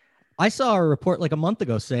play. I saw a report like a month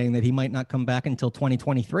ago saying that he might not come back until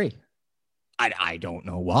 2023. I don't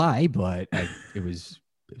know why, but it was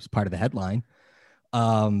part of the headline.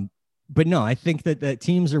 But no, I think that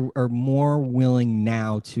teams are more willing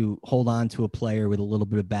now to hold on to a player with a little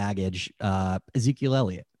bit of baggage. Ezekiel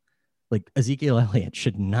Elliott. Like Ezekiel Elliott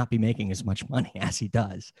should not be making as much money as he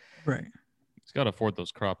does. Right. He's got to afford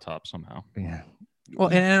those crop tops somehow. Yeah. Well,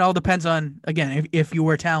 and it all depends on, again, if you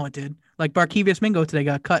were talented. Like Barkevious Mingo today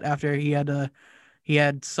got cut after he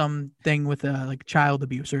had something with like child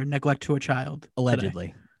abuse or neglect to a child.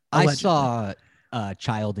 Allegedly. I saw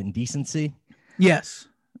child indecency. Yes.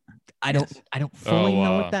 I don't fully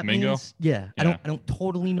know what that Mingo? means. Yeah, Yeah. I don't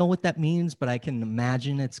totally know what that means, but I can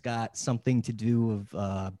imagine it's got something to do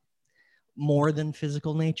with more than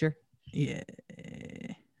physical nature. Yeah,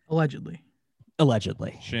 allegedly.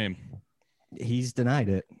 Allegedly, Shame. he's denied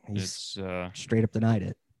it. He's straight up denied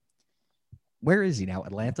it. Where is he now?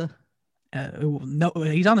 Atlanta? No,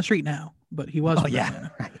 he's on the street now, but he was. Oh yeah,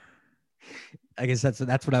 Atlanta. right. I guess that's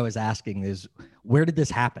what I was asking is where did this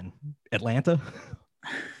happen? Atlanta?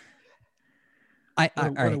 What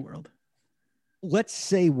a world. Let's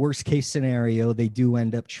say worst case scenario, they do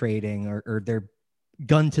end up trading or they're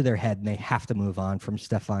gun to their head and they have to move on from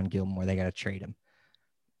Stephon Gilmore. They got to trade him.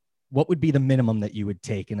 What would be the minimum that you would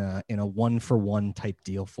take in a 1-for-1 type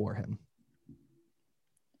deal for him?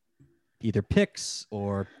 Either picks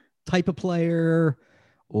or type of player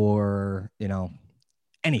or,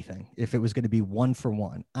 anything. If it was going to be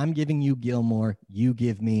 1-for-1, I'm giving you Gilmore, you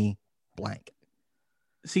give me blank.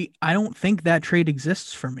 See, I don't think that trade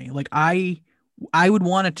exists for me. Like I would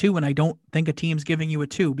want a 2, and I don't think a team's giving you a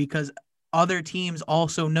 2 because other teams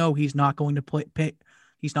also know he's not going to play.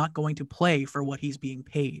 He's not going to play for what he's being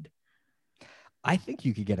paid. I think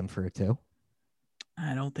you could get him for a 2.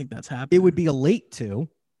 I don't think that's happening. It would be a late 2.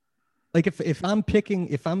 Like if I'm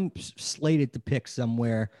slated to pick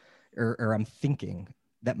somewhere, or I'm thinking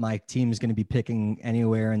that my team is going to be picking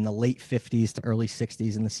anywhere in the late 50s to early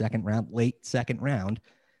 60s in the late second round,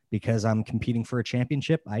 because I'm competing for a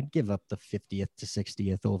championship, I'd give up the 50th to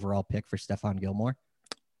 60th overall pick for Stephon Gilmore.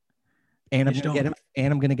 And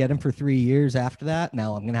I'm going to get him for 3 years after that.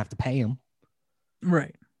 Now I'm going to have to pay him.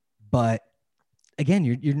 Right. But again,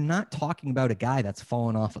 you're not talking about a guy that's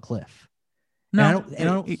fallen off a cliff. No, and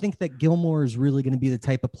I don't think that Gilmore is really going to be the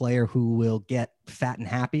type of player who will get fat and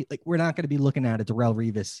happy. Like, we're not going to be looking at a Darrelle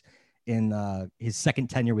Revis in his second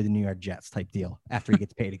tenure with the New York Jets type deal after he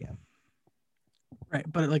gets paid again. Right,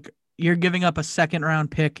 but like you're giving up a second round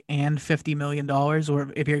pick and $50 million,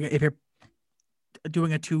 or if you're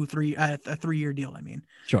doing a 3-year deal, I mean,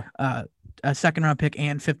 sure, a second round pick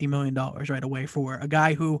and $50 million right away for a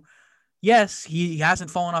guy who, yes, he hasn't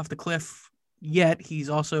fallen off the cliff yet. He's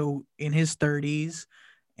also in his 30s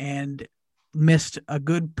and missed a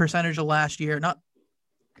good percentage of last year.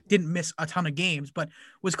 Didn't miss a ton of games, but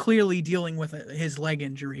was clearly dealing with his leg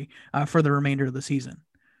injury for the remainder of the season.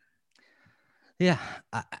 Yeah,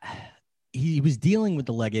 he was dealing with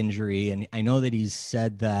the leg injury, and I know that he's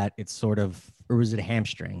said that it's sort of, or was it a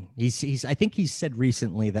hamstring? I think he's said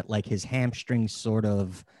recently that like his hamstring sort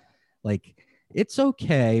of like, it's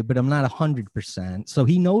okay, but I'm not 100%. So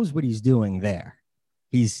he knows what he's doing there.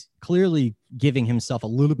 He's clearly giving himself a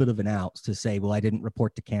little bit of an out to say, well, I didn't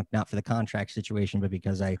report to camp, not for the contract situation, but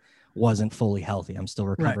because I wasn't fully healthy. I'm still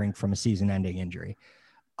recovering from a season-ending injury.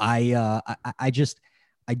 I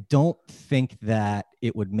don't think that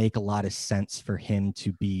it would make a lot of sense for him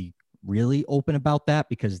to be really open about that,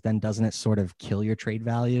 because then doesn't it sort of kill your trade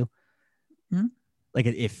value? Mm-hmm. Like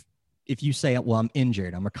if you say, well, I'm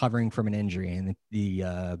injured, I'm recovering from an injury, and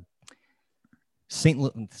the St.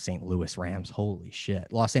 Louis Rams, holy shit,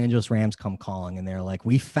 Los Angeles Rams come calling and they're like,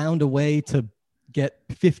 we found a way to get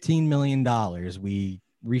 $15 million. We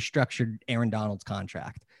restructured Aaron Donald's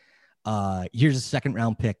contract. Here's a second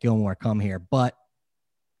round pick, Gilmore, come here. But,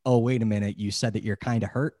 oh, wait a minute, you said that you're kind of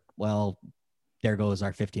hurt. Well, there goes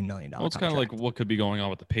our $15 million. Well, it's kind of like what could be going on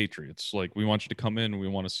with the Patriots. Like, we want you to come in, we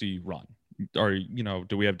want to see you run.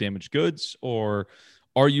 Do we have damaged goods, or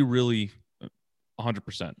are you really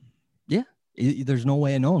 100%? Yeah. There's no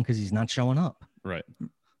way of knowing because he's not showing up. Right.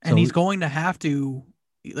 And he's going to have to,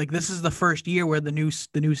 like, this is the first year where the new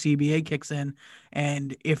CBA kicks in.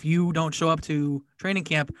 And if you don't show up to training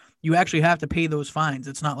camp, you actually have to pay those fines.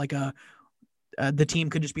 It's not like the team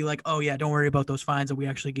could just be like, oh yeah, don't worry about those fines that we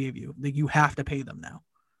actually gave you. Like, you have to pay them now.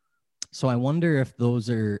 So I wonder if those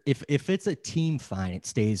are, if it's a team fine, it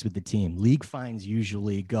stays with the team. League fines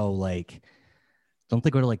usually go like, don't they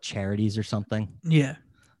go to like charities or something? Yeah.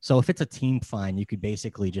 So if it's a team fine, you could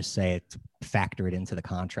basically just say it, factor it into the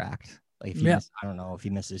contract. Like if I don't know, if he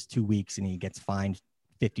misses 2 weeks and he gets fined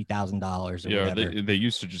 $50,000 or whatever. They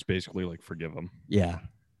used to just basically like forgive him. Yeah.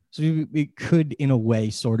 So it could, in a way,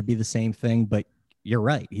 sort of be the same thing, but you're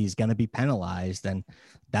right. He's going to be penalized. And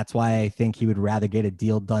that's why I think he would rather get a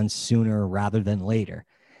deal done sooner rather than later.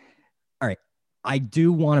 All right. I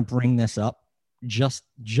do want to bring this up just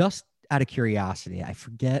out of curiosity. I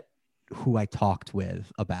forget who I talked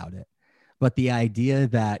with about it, but the idea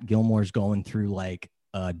that Gilmore's going through like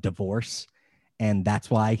a divorce and that's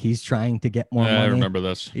why he's trying to get more money. I remember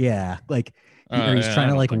this. Yeah. Like he's trying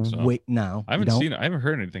to like wait. No, I haven't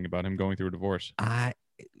heard anything about him going through a divorce.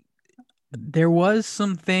 There was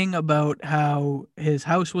something about how his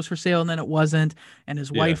house was for sale and then it wasn't, and his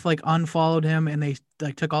Yeah. wife like unfollowed him, and they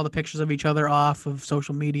like took all the pictures of each other off of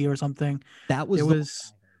social media or something. That was There the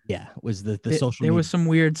was yeah, was the it, social there media. was some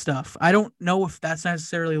weird stuff. I don't know if that's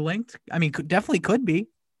necessarily linked. I mean, definitely could be,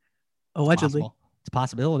 allegedly. Possible. It's a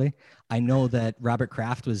possibility. I know that Robert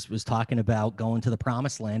Kraft was talking about going to the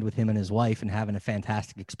promised land with him and his wife and having a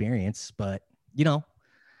fantastic experience, but you know,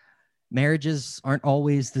 marriages aren't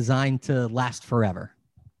always designed to last forever.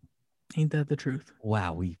 Ain't that the truth?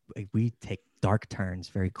 Wow, we take dark turns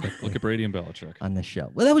very quickly. Look at Brady and Belichick on this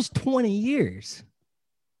show. Well, that was 20 years.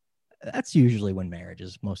 That's usually when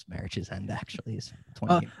most marriages end, actually, is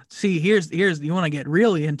 20 years. See, here's you want to get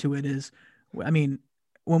really into it is, I mean,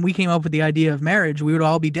 when we came up with the idea of marriage, we would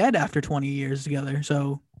all be dead after 20 years together.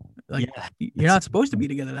 So, like, you're not supposed to be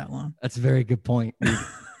together that long. That's a very good point.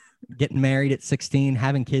 Getting married at 16,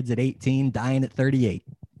 having kids at 18, dying at 38.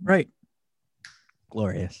 Right.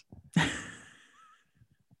 Glorious.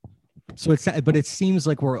 So but it seems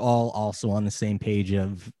like we're all also on the same page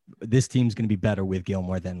of this team's going to be better with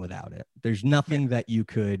Gilmore than without it. There's nothing that you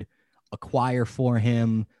could acquire for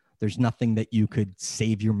him. There's nothing that you could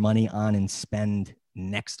save your money on and spend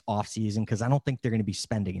next offseason, because I don't think they're going to be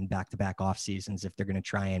spending in back-to-back off seasons if they're going to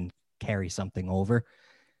try and carry something over.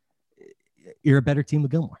 You're a better team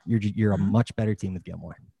with Gilmore. You're a much better team with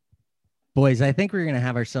Gilmore. Boys, I think we're going to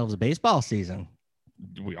have ourselves a baseball season.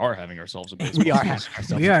 We are having ourselves a baseball We are season. having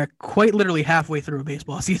ourselves. We are quite literally halfway through a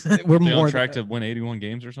baseball season. We're They more on track to win 81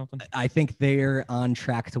 games or something. I think they're on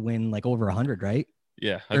track to win like over 100, right?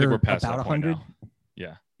 Yeah, I think we're past about that point 100. now.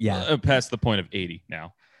 Yeah, Yeah. past the point of 80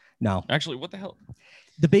 now. No, Actually, what the hell?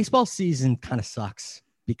 the baseball season kind of sucks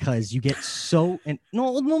because you get so and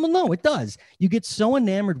no, it does. You get so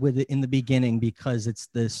enamored with it in the beginning because it's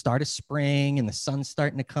the start of spring and the sun's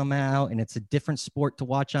starting to come out and it's a different sport to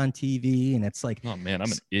watch on TV, and it's like, Oh man,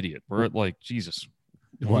 I'm an idiot. We're at like Jesus.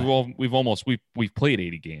 What? We've played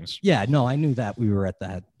 80 games. yeah, no, I knew that we were at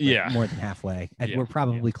that. Yeah. More than halfway. And Yeah, we're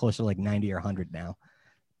probably closer to like 90 or 100 now.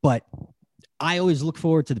 But I always look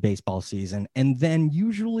forward to the baseball season, and then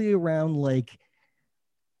usually around like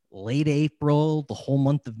late April, the whole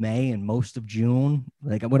month of May and most of June,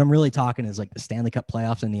 like what I'm really talking is like the Stanley Cup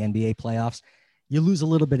playoffs and the NBA playoffs, you lose a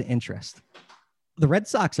little bit of interest. The Red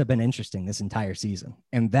Sox have been interesting this entire season,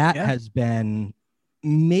 and that has been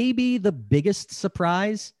maybe the biggest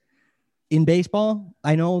surprise in baseball.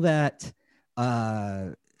 I know that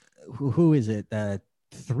who is it?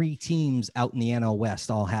 3 teams out in the NL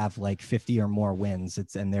West all have like 50 or more wins.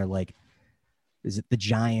 And they're like, is it the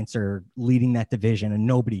Giants are leading that division, and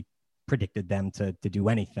nobody predicted them to do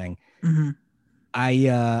anything. Mm-hmm.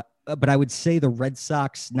 But I would say the Red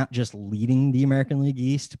Sox not just leading the American League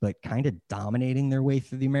East, but kind of dominating their way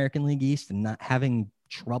through the American League East and not having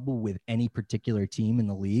trouble with any particular team in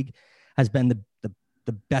the league has been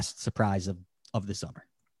the best surprise of the summer.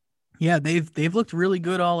 Yeah, they've looked really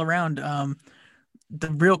good all around. The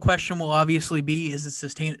real question will obviously be, is it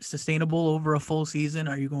sustainable over a full season?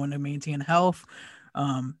 Are you going to maintain health?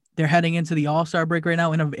 They're heading into the All-Star break right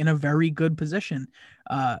now in a very good position.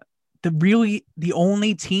 The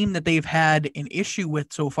only team that they've had an issue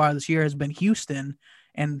with so far this year has been Houston,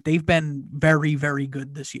 and they've been very, very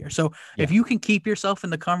good this year. So if you can keep yourself in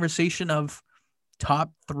the conversation of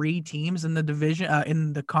top 3 teams in the division,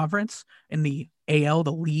 in the conference, in the AL,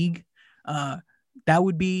 the league, that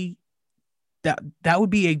would be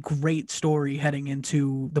a great story heading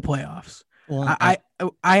into the playoffs. Well,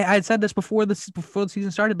 I had said this before the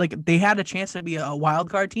season started. Like, they had a chance to be a wild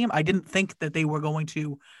card team. I didn't think that they were going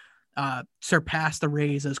to surpass the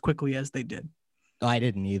Rays as quickly as they did. I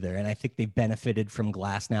didn't either, and I think they benefited from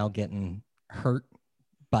Glasnow getting hurt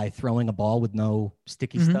by throwing a ball with no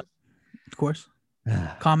sticky stuff. Of course,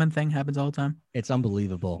 common thing, happens all the time. It's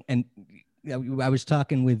unbelievable. And I was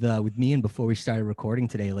talking with Mian before we started recording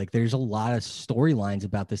today. Like, there's a lot of storylines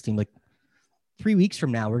about this team. Like, 3 weeks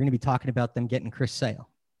from now, we're going to be talking about them getting Chris Sale.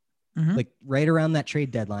 Like right around that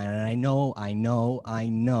trade deadline. And I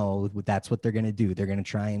know that's what they're going to do. They're going to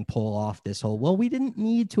try and pull off this whole, well, we didn't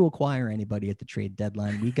need to acquire anybody at the trade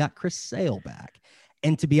deadline. We got Chris Sale back.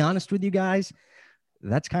 And to be honest with you guys,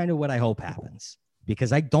 that's kind of what I hope happens,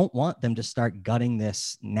 because I don't want them to start gutting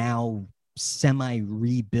this now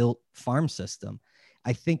semi-rebuilt farm system.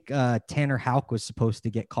 I think Tanner Houck was supposed to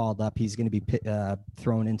get called up. He's going to be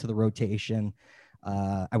thrown into the rotation.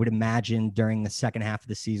 I would imagine during the second half of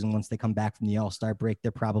the season, once they come back from the All-Star break,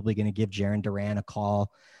 they're probably going to give Jarren Duran a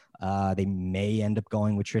call. They may end up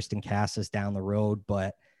going with Tristan Casas down the road,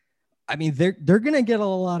 but I mean, they're going to get a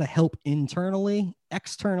lot of help internally.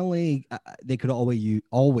 Externally, they could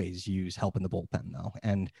always use help in the bullpen, though.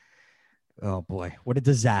 And Oh boy, what a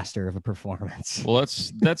disaster of a performance. Well,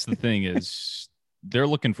 that's the thing is they're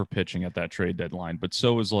looking for pitching at that trade deadline, but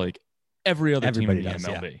so is like every other Everybody team in does, the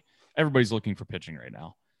MLB. yeah. Everybody's looking for pitching right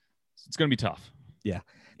now. It's going to be tough. Yeah,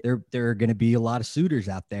 there are going to be a lot of suitors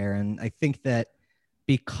out there, and I think that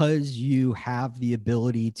because you have the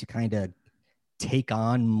ability to kind of take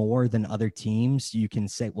on more than other teams, you can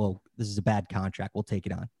say, well, this is a bad contract, we'll take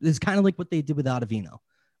it on. This is kind of like what they did with Ottavino,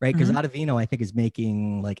 right? Because Ottavino, I think, is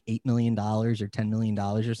making like $8 million or $10 million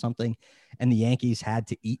or something, and the Yankees had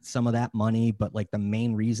to eat some of that money, but like the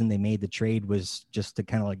main reason they made the trade was just to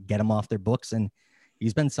kind of like get him off their books, and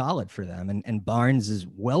he's been solid for them. And Barnes is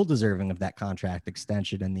well deserving of that contract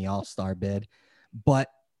extension and the All-Star bid. But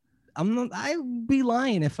I'd be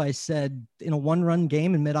lying if I said in a one-run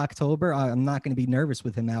game in mid-October, I'm not going to be nervous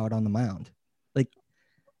with him out on the mound. Like,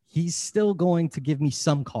 he's still going to give me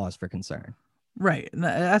some cause for concern. Right. And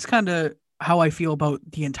that's kind of how I feel about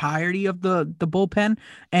the entirety of the bullpen.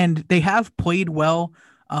 And they have played well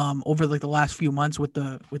over like the last few months with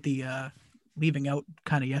the leaving out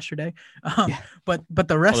kind of yesterday. But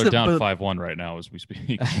the rest they're of down 5-1 right now as we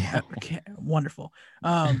speak. Wonderful.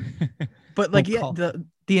 But like,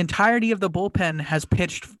 the entirety of the bullpen has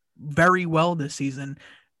pitched very well this season.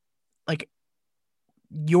 Like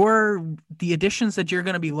the additions that you're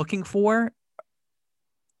going to be looking for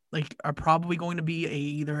like are probably going to be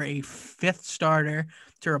either a fifth starter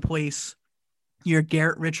to replace your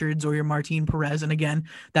Garrett Richards or your Martin Perez. And again,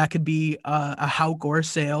 that could be a Houck or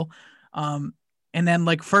Sale. And then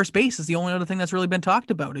like first base is the only other thing that's really been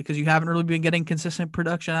talked about because you haven't really been getting consistent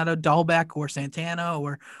production out of Dahlbeck or Santana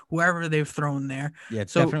or whoever they've thrown there. Yeah,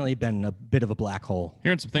 it's definitely been a bit of a black hole.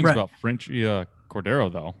 Hearing some things about Frenchie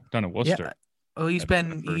Cordero though down in Worcester. Yeah. Oh, he's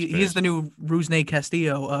the new Rusney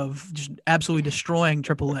Castillo of just absolutely destroying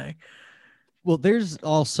AAA. Well, there's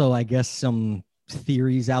also, I guess, some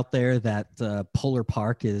theories out there that Polar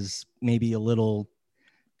Park is maybe a little.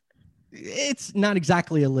 It's not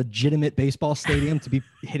exactly a legitimate baseball stadium to be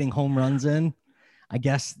hitting home runs in. I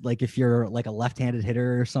guess, like if you're like a left-handed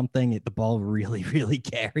hitter or something, the ball really, really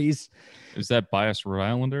carries. Is that biased Rhode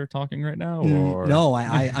Islander talking right now? Or no,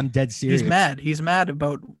 I'm dead serious. He's mad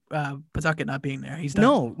about Pawtucket not being there. He's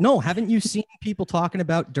done. No. Haven't you seen people talking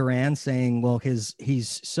about Duran saying, well,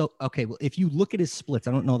 he's so okay. Well, if you look at his splits,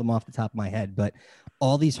 I don't know them off the top of my head, but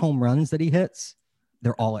all these home runs that he hits,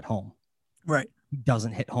 they're all at home. Right. He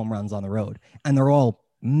doesn't hit home runs on the road, and they're all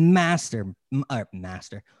massive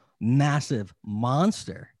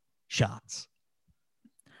monster shots.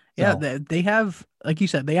 Yeah, they have, like you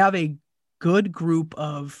said, they have a good group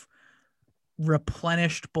of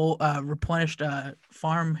replenished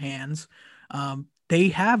farm hands. They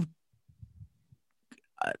have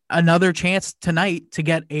another chance tonight to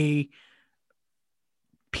get a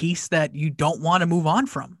piece that you don't want to move on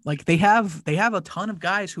from. Like they have a ton of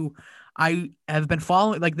guys who I have been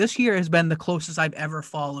following. Like this year has been the closest I've ever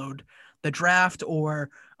followed the draft or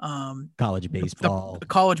college baseball,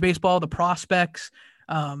 the prospects,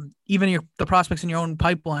 even the prospects in your own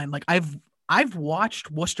pipeline. Like I've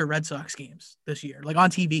watched Worcester Red Sox games this year, like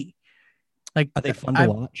on TV. Like, are they fun to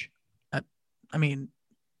watch? I mean,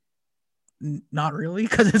 not really,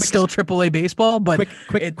 because it's still AAA baseball. But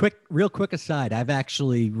real quick aside, I've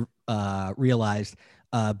actually realized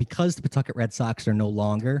because the Pawtucket Red Sox are no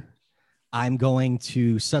longer, I'm going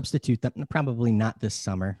to substitute them. Probably not this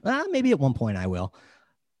summer. Maybe at one point I will.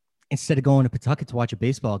 Instead of going to Pawtucket to watch a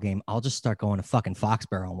baseball game, I'll just start going to fucking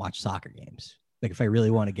Foxborough and watch soccer games. Like if I really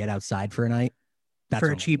want to get outside for a night,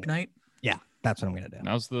 for a cheap night. Yeah, that's what I'm gonna do.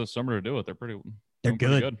 Now's the summer to do it. They're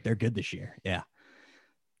good. They're good this year. Yeah.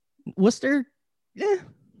 Worcester, yeah.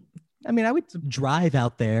 I mean, I would drive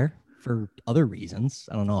out there for other reasons.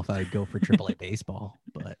 I don't know if I would go for AAA baseball,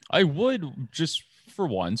 but I would just for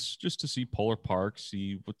once, just to see Polar Park,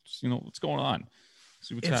 see what's going on.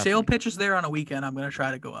 See what's if happening. Sale pitches there on a weekend, I'm gonna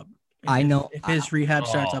try to go up. I know if his rehab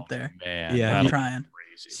starts up there. Man, yeah, I'm trying.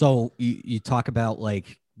 Crazy. So you talk about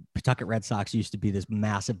like Pawtucket Red Sox used to be this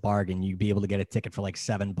massive bargain. You'd be able to get a ticket for like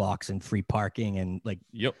 $7 and free parking and like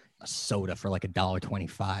a soda for like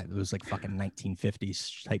 $1.25. It was like fucking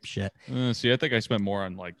 1950s type shit. See, I think I spent more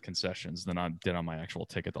on like concessions than I did on my actual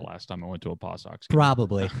ticket the last time I went to a Paw Sox game.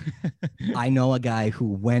 Probably. I know a guy who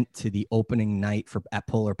went to the opening night at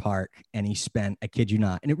Polar Park and he spent, I kid you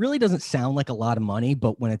not, and it really doesn't sound like a lot of money,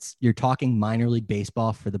 but when you're talking minor league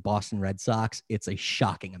baseball for the Boston Red Sox, it's a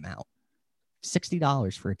shocking amount.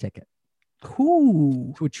 $60 for a ticket.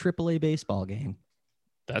 Ooh. To a AAA baseball game.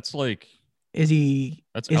 That's like. Is he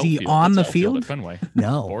that's on the field at Fenway?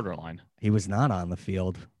 No. Borderline. He was not on the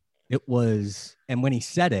field. It was, and when he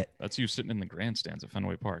said it, That's you sitting in the grandstands at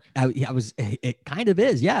Fenway Park. I was. It kind of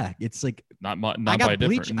is, yeah. It's like Not by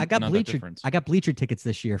different. I got bleacher tickets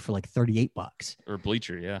this year for like $38. Or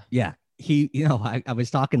bleacher, yeah. Yeah. I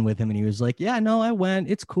was talking with him and he was like, yeah, no, I went.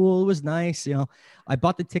 It's cool. It was nice. I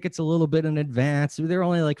bought the tickets a little bit in advance. They're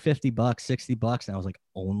only like $50, $60. And I was like,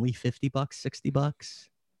 only $50, $60.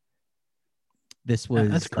 This was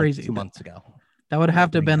that's crazy. Like 2 months ago. That would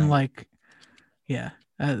have to have been like, yeah.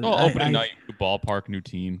 Opening night, new ballpark, new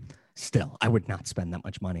team. Still, I would not spend that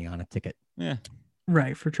much money on a ticket. Yeah.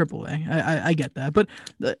 Right, for AAA. I get that, but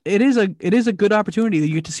it is a good opportunity that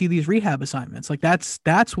you get to see these rehab assignments. Like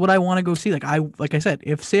that's what I want to go see. Like I said,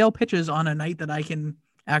 if Sale pitches on a night that I can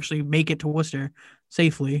actually make it to Worcester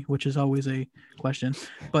safely, which is always a question,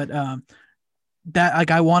 but that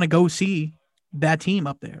like I want to go see that team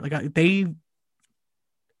up there. Like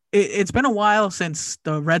it's been a while since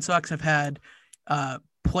the Red Sox have had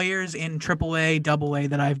players in AAA, AA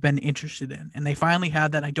that I've been interested in, and they finally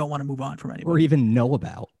had that. I don't want to move on from anybody or even know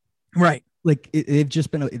about. Right, like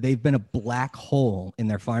they've been a black hole in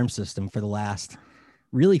their farm system for the last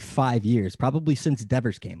really 5 years, probably since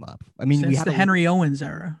Devers came up. I mean, since the Henry Owens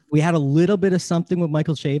era, we had a little bit of something with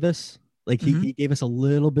Michael Chavis. Like he gave us a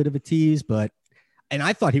little bit of a tease, and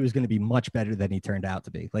I thought he was going to be much better than he turned out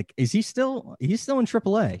to be. Like, he's still in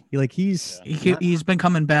AAA. He's been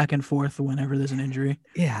coming back and forth whenever there's an injury.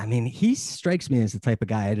 Yeah. I mean, he strikes me as the type of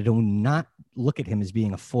guy I do not look at him as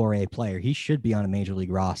being a 4A player. He should be on a major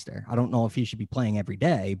league roster. I don't know if he should be playing every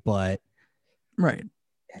day, but right.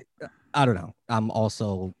 I don't know. I'm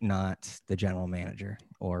also not the general manager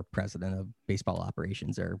or president of baseball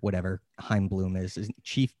operations or whatever Heimblum is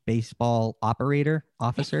chief baseball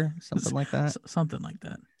officer, something like that. Something like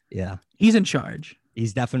that. Yeah. He's in charge.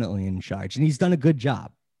 He's definitely in charge, and he's done a good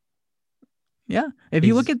job. Yeah. If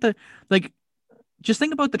you look at just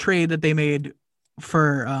think about the trade that they made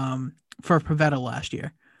for Pivetta last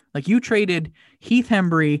year. Like, you traded Heath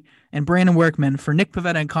Hembry and Brandon Workman for Nick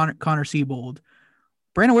Pivetta and Connor Siebold.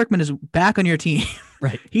 Brandon Workman is back on your team.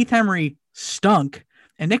 Right. Heath Hembry stunk.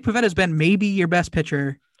 And Nick Pivetta has been maybe your best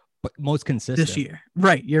pitcher, but most consistent this year.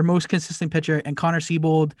 Right. Your most consistent pitcher. And Connor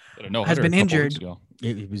Siebold has been injured.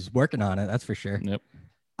 He was working on it. That's for sure. Yep.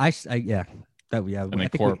 And then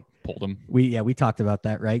Core pulled him. We talked about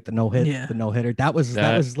that, right? The no-hit, the no-hitter. That was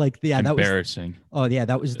embarrassing.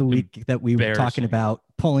 That was the week that we were talking about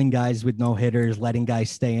pulling guys with no-hitters, letting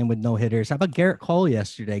guys stay in with no-hitters. How about Garrett Cole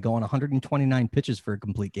yesterday going 129 pitches for a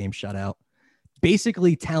complete game shutout?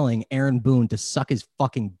 Basically telling Aaron Boone to suck his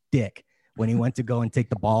fucking dick when he went to go and take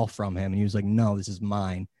the ball from him. And he was like, no, this is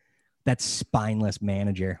mine. That spineless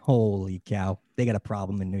manager. Holy cow. They got a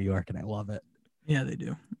problem in New York, and I love it. Yeah, they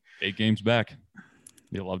do. 8 games back.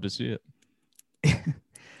 You'll love to see it.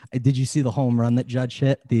 Did you see the home run that Judge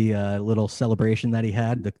hit? The little celebration that he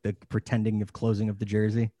had, the pretending of closing of the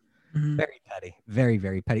jersey. Mm-hmm. Very petty. Very,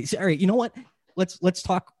 very petty. So, all right, you know what? Let's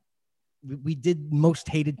talk. We did most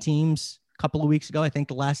hated teams a couple of weeks ago. I think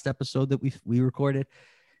the last episode that we recorded.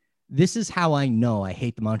 This is how I know I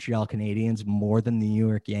hate the Montreal Canadiens more than the New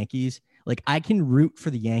York Yankees. Like, I can root for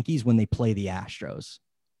the Yankees when they play the Astros.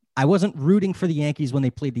 I wasn't rooting for the Yankees when they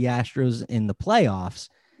played the Astros in the playoffs,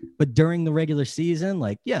 but during the regular season,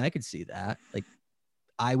 like, yeah, I could see that. Like,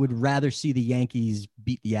 I would rather see the Yankees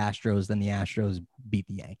beat the Astros than the Astros beat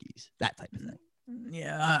the Yankees. That type of thing.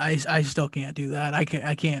 Yeah, I still can't do that. I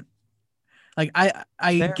can't. Like, I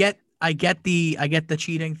get the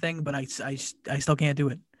cheating thing, but I still can't do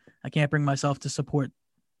it. I can't bring myself to support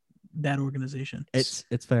that organization. It's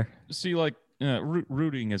fair. See, like,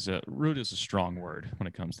 rooting is a strong word when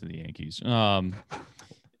it comes to the Yankees.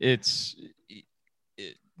 It's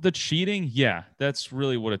the cheating. Yeah, that's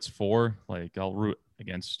really what it's for. Like, I'll root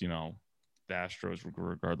against, the Astros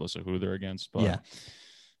regardless of who they're against. But yeah,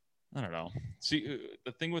 I don't know. See,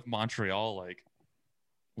 the thing with Montreal, like,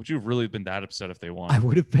 would you have really been that upset if they won? I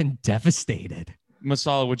would have been devastated.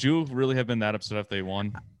 Masala, would you really have been that upset if they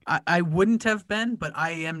won? I wouldn't have been, but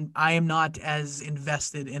I am not as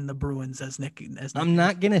invested in the Bruins as Nick. I'm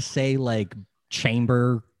not gonna say like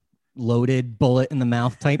chamber loaded bullet in the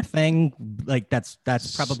mouth type thing. Like that's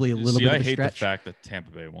probably a little bit of a stretch. I hate the fact that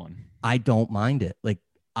Tampa Bay won. I don't mind it. Like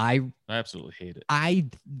I absolutely hate it.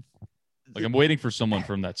 I'm waiting for someone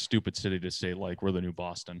from that stupid city to say like we're the new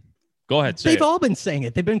Boston. Go ahead. They've all been saying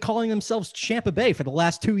it. They've been calling themselves Tampa Bay for the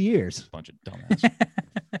last 2 years. Bunch of dumbass.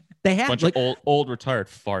 They have bunch of old retired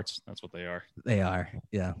farts. That's what they are. They are.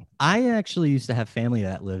 Yeah. I actually used to have family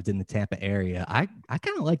that lived in the Tampa area. I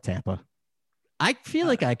kind of like Tampa. I feel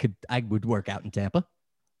like I would work out in Tampa.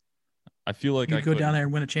 I feel like You'd go down there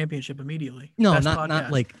and win a championship immediately. No, Best not podcast.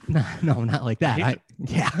 not like that.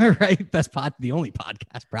 Yeah, right. The only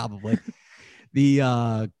podcast probably.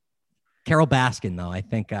 The Carol Baskin though, I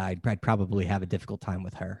think I'd probably have a difficult time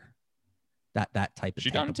with her. That type of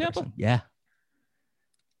She down in Tampa? person. Yeah.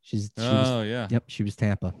 She oh was, yeah. Yep, she was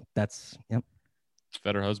Tampa. That's yep.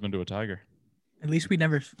 Fed her husband to a tiger. At least we'd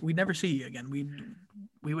never see you again.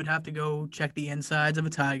 We would have to go check the insides of a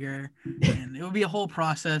tiger, and it would be a whole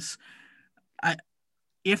process.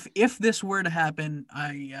 If this were to happen,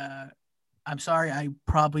 I'm sorry, I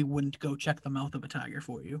probably wouldn't go check the mouth of a tiger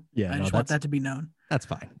for you. Yeah, I just want that to be known. That's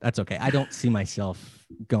fine. That's okay. I don't see myself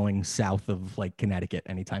going south of like Connecticut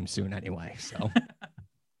anytime soon anyway. So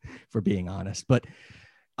for being honest, but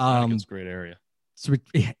Connecticut's a great area. So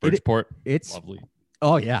Bridgeport, it's lovely.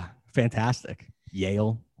 Oh yeah, fantastic.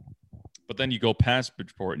 Yale. But then you go past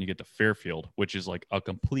Bridgeport and you get to Fairfield, which is like a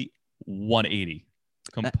complete 180.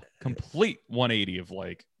 Complete 180 of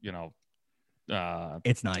like,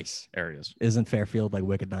 it's nice areas. Isn't Fairfield like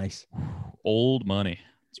wicked nice? Old money.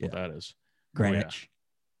 That's what that is. Greenwich.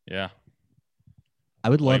 Oh, yeah. I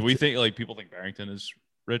would love think like people think Barrington is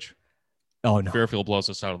rich. Oh no. Fairfield blows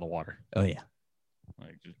us out of the water. Oh yeah.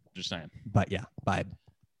 Like just saying. But yeah, by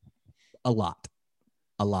a lot.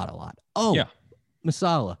 Oh yeah.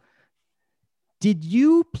 Masala. Did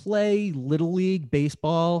you play Little League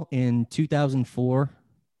baseball in 2004?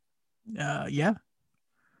 Yeah.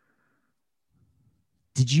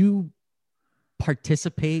 Did you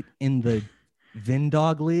participate in the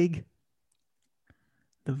Vindog League?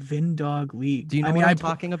 The Vindog League. Do you know what I'm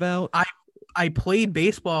talking about? I played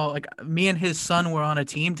baseball. Like me and his son were on a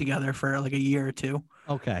team together for like a year or two.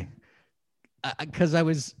 Okay. Because I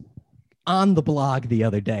was on the blog the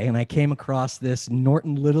other day and I came across this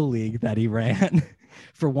Norton Little League that he ran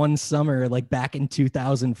for one summer, like back in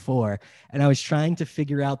 2004. And I was trying to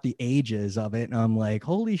figure out the ages of it. And I'm like,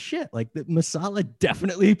 holy shit, like the Masala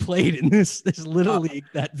definitely played in this Little League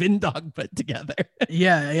that Vindog put together.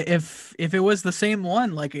 Yeah. If it was the same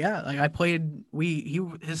one, like I played,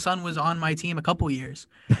 his son was on my team a couple years.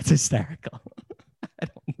 That's hysterical. I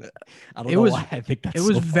don't know why I think that's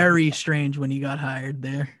so very strange when he got hired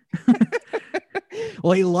there.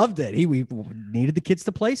 Well, he loved it. We needed the kids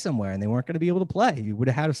to play somewhere and they weren't going to be able to play. You would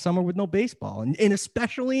have had a summer with no baseball. And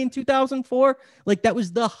especially in 2004, like that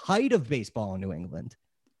was the height of baseball in New England.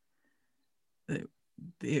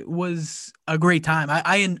 It was a great time.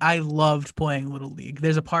 I loved playing Little League.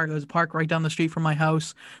 There's a park right down the street from my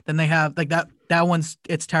house. Then they have like that one's,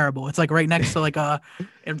 it's terrible. It's like right next to like a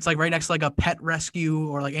pet rescue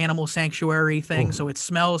or like animal sanctuary thing. Oh. So it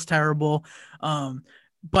smells terrible.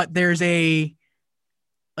 But there's a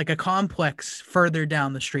complex further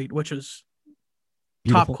down the street, which was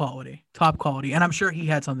beautiful. top quality. And I'm sure he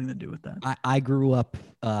had something to do with that. I grew up,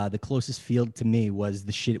 the closest field to me was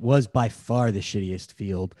was by far the shittiest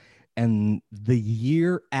field. And the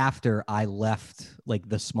year after I left like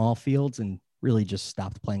the small fields and really just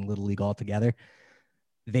stopped playing Little League altogether,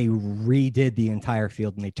 they redid the entire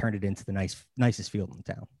field and they turned it into the nicest field in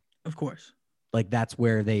town. Of course. Like that's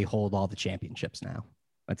where they hold all the championships now.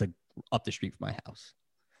 That's like up the street from my house.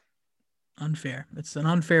 Unfair. It's an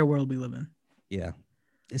unfair world we live in. Yeah.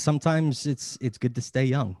 Sometimes it's good to stay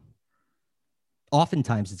young.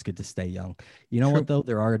 Oftentimes it's good to stay young. You know what though?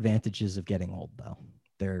 There are advantages of getting old though.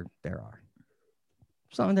 There are.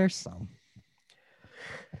 There's some.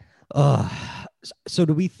 So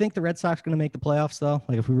do we think the Red Sox are going to make the playoffs though?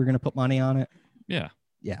 Like if we were going to put money on it? Yeah.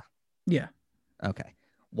 Okay.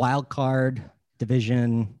 Wild card,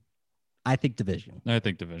 division. I think division.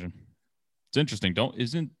 It's interesting.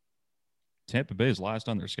 Isn't Tampa Bay's last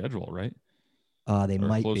on their schedule, right? They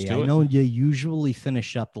might be. I know you usually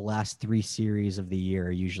finish up the last 3 series of the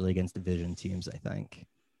year, usually against division teams, I think.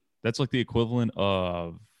 That's like the equivalent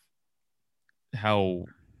of how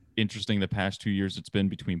interesting the past 2 years it's been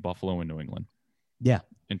between Buffalo and New England. Yeah.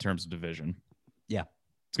 In terms of division. Yeah.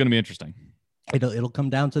 It's going to be interesting. It'll come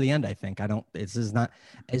down to the end, I think. This is not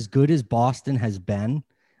as good as Boston has been.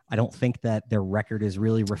 I don't think that their record is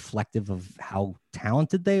really reflective of how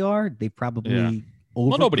talented they are. They probably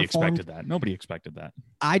nobody expected that.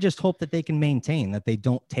 I just hope that they can maintain, that they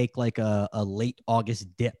don't take like a late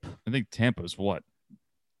August dip. I think Tampa's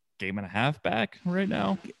game and a half back right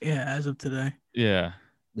now? Yeah, as of today. Yeah.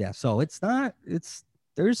 Yeah, so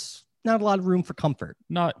there's not a lot of room for comfort.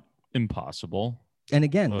 Not impossible. And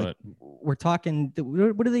again, like, we're talking,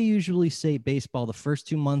 what do they usually say? Baseball, the first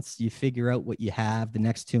 2 months, you figure out what you have. The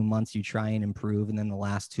next 2 months, you try and improve. And then the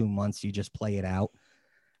last 2 months, you just play it out.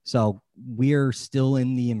 So we're still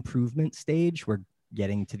in the improvement stage. We're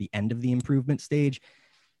getting to the end of the improvement stage.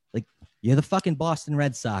 Like You're the fucking Boston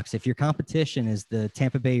Red Sox. If your competition is the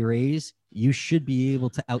Tampa Bay Rays, you should be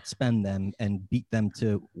able to outspend them and beat them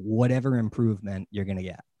to whatever improvement you're going to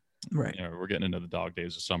get. Right. Yeah, we're getting into the dog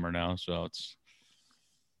days of summer now, so it's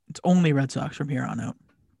only Red Sox from here on out.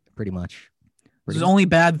 Pretty much. There's only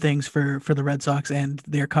bad things for the Red Sox and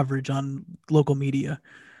their coverage on local media.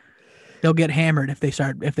 They'll get hammered if they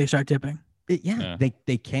start tipping. They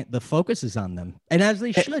can't. The focus is on them, and as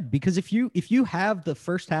they should, because if you have the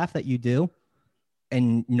first half that you do,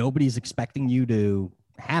 and nobody's expecting you to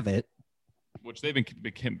have it, which they've been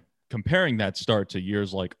comparing that start to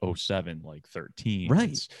years like 07, like 13,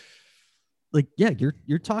 right? Like, yeah,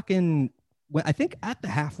 you're talking. Well, I think at the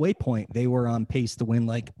halfway point they were on pace to win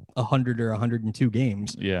like 100 or 102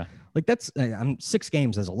 games. Yeah, like that's 6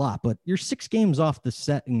 games is a lot, but you're 6 games off the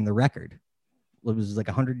setting the record. It was like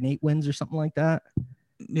 108 wins or something like that.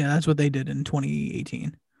 Yeah, that's what they did in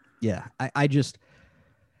 2018. Yeah, I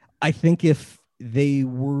think if they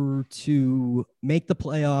were to make the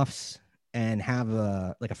playoffs and have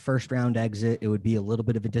a first round exit, it would be a little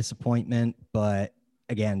bit of a disappointment. But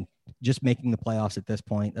again, just making the playoffs at this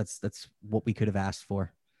point, that's what we could have asked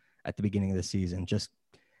for at the beginning of the season. Just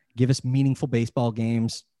give us meaningful baseball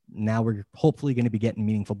games. Now we're hopefully going to be getting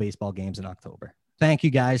meaningful baseball games in October. Thank you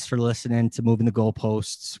guys for listening to Moving the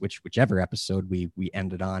Goalposts, whichever episode we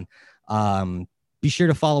ended on. Be sure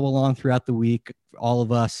to follow along throughout the week. All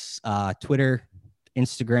of us, Twitter,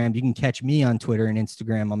 Instagram. You can catch me on Twitter and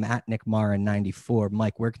Instagram. I'm at NickMara94.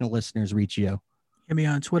 Mike, where can the listeners reach you? Hit me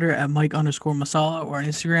on Twitter at Mike_Masala or on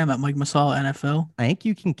Instagram at Mike Masala NFL. I think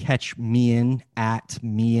you can catch me at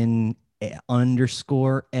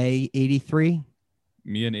 _A83.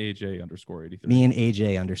 Me and AJ _83. Me and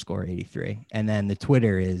AJ _83. And then the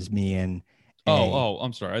Twitter is me and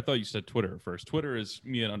I'm sorry. I thought you said Twitter first. Twitter is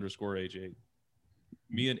me and _AJ.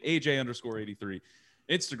 Me and AJ _83.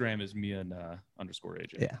 Instagram is me and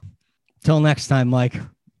 _AJ. Yeah. Till next time, Mike.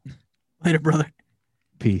 Later, brother.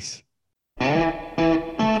 Peace. I'm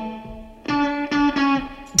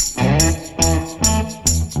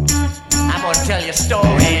gonna tell you a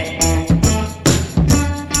story.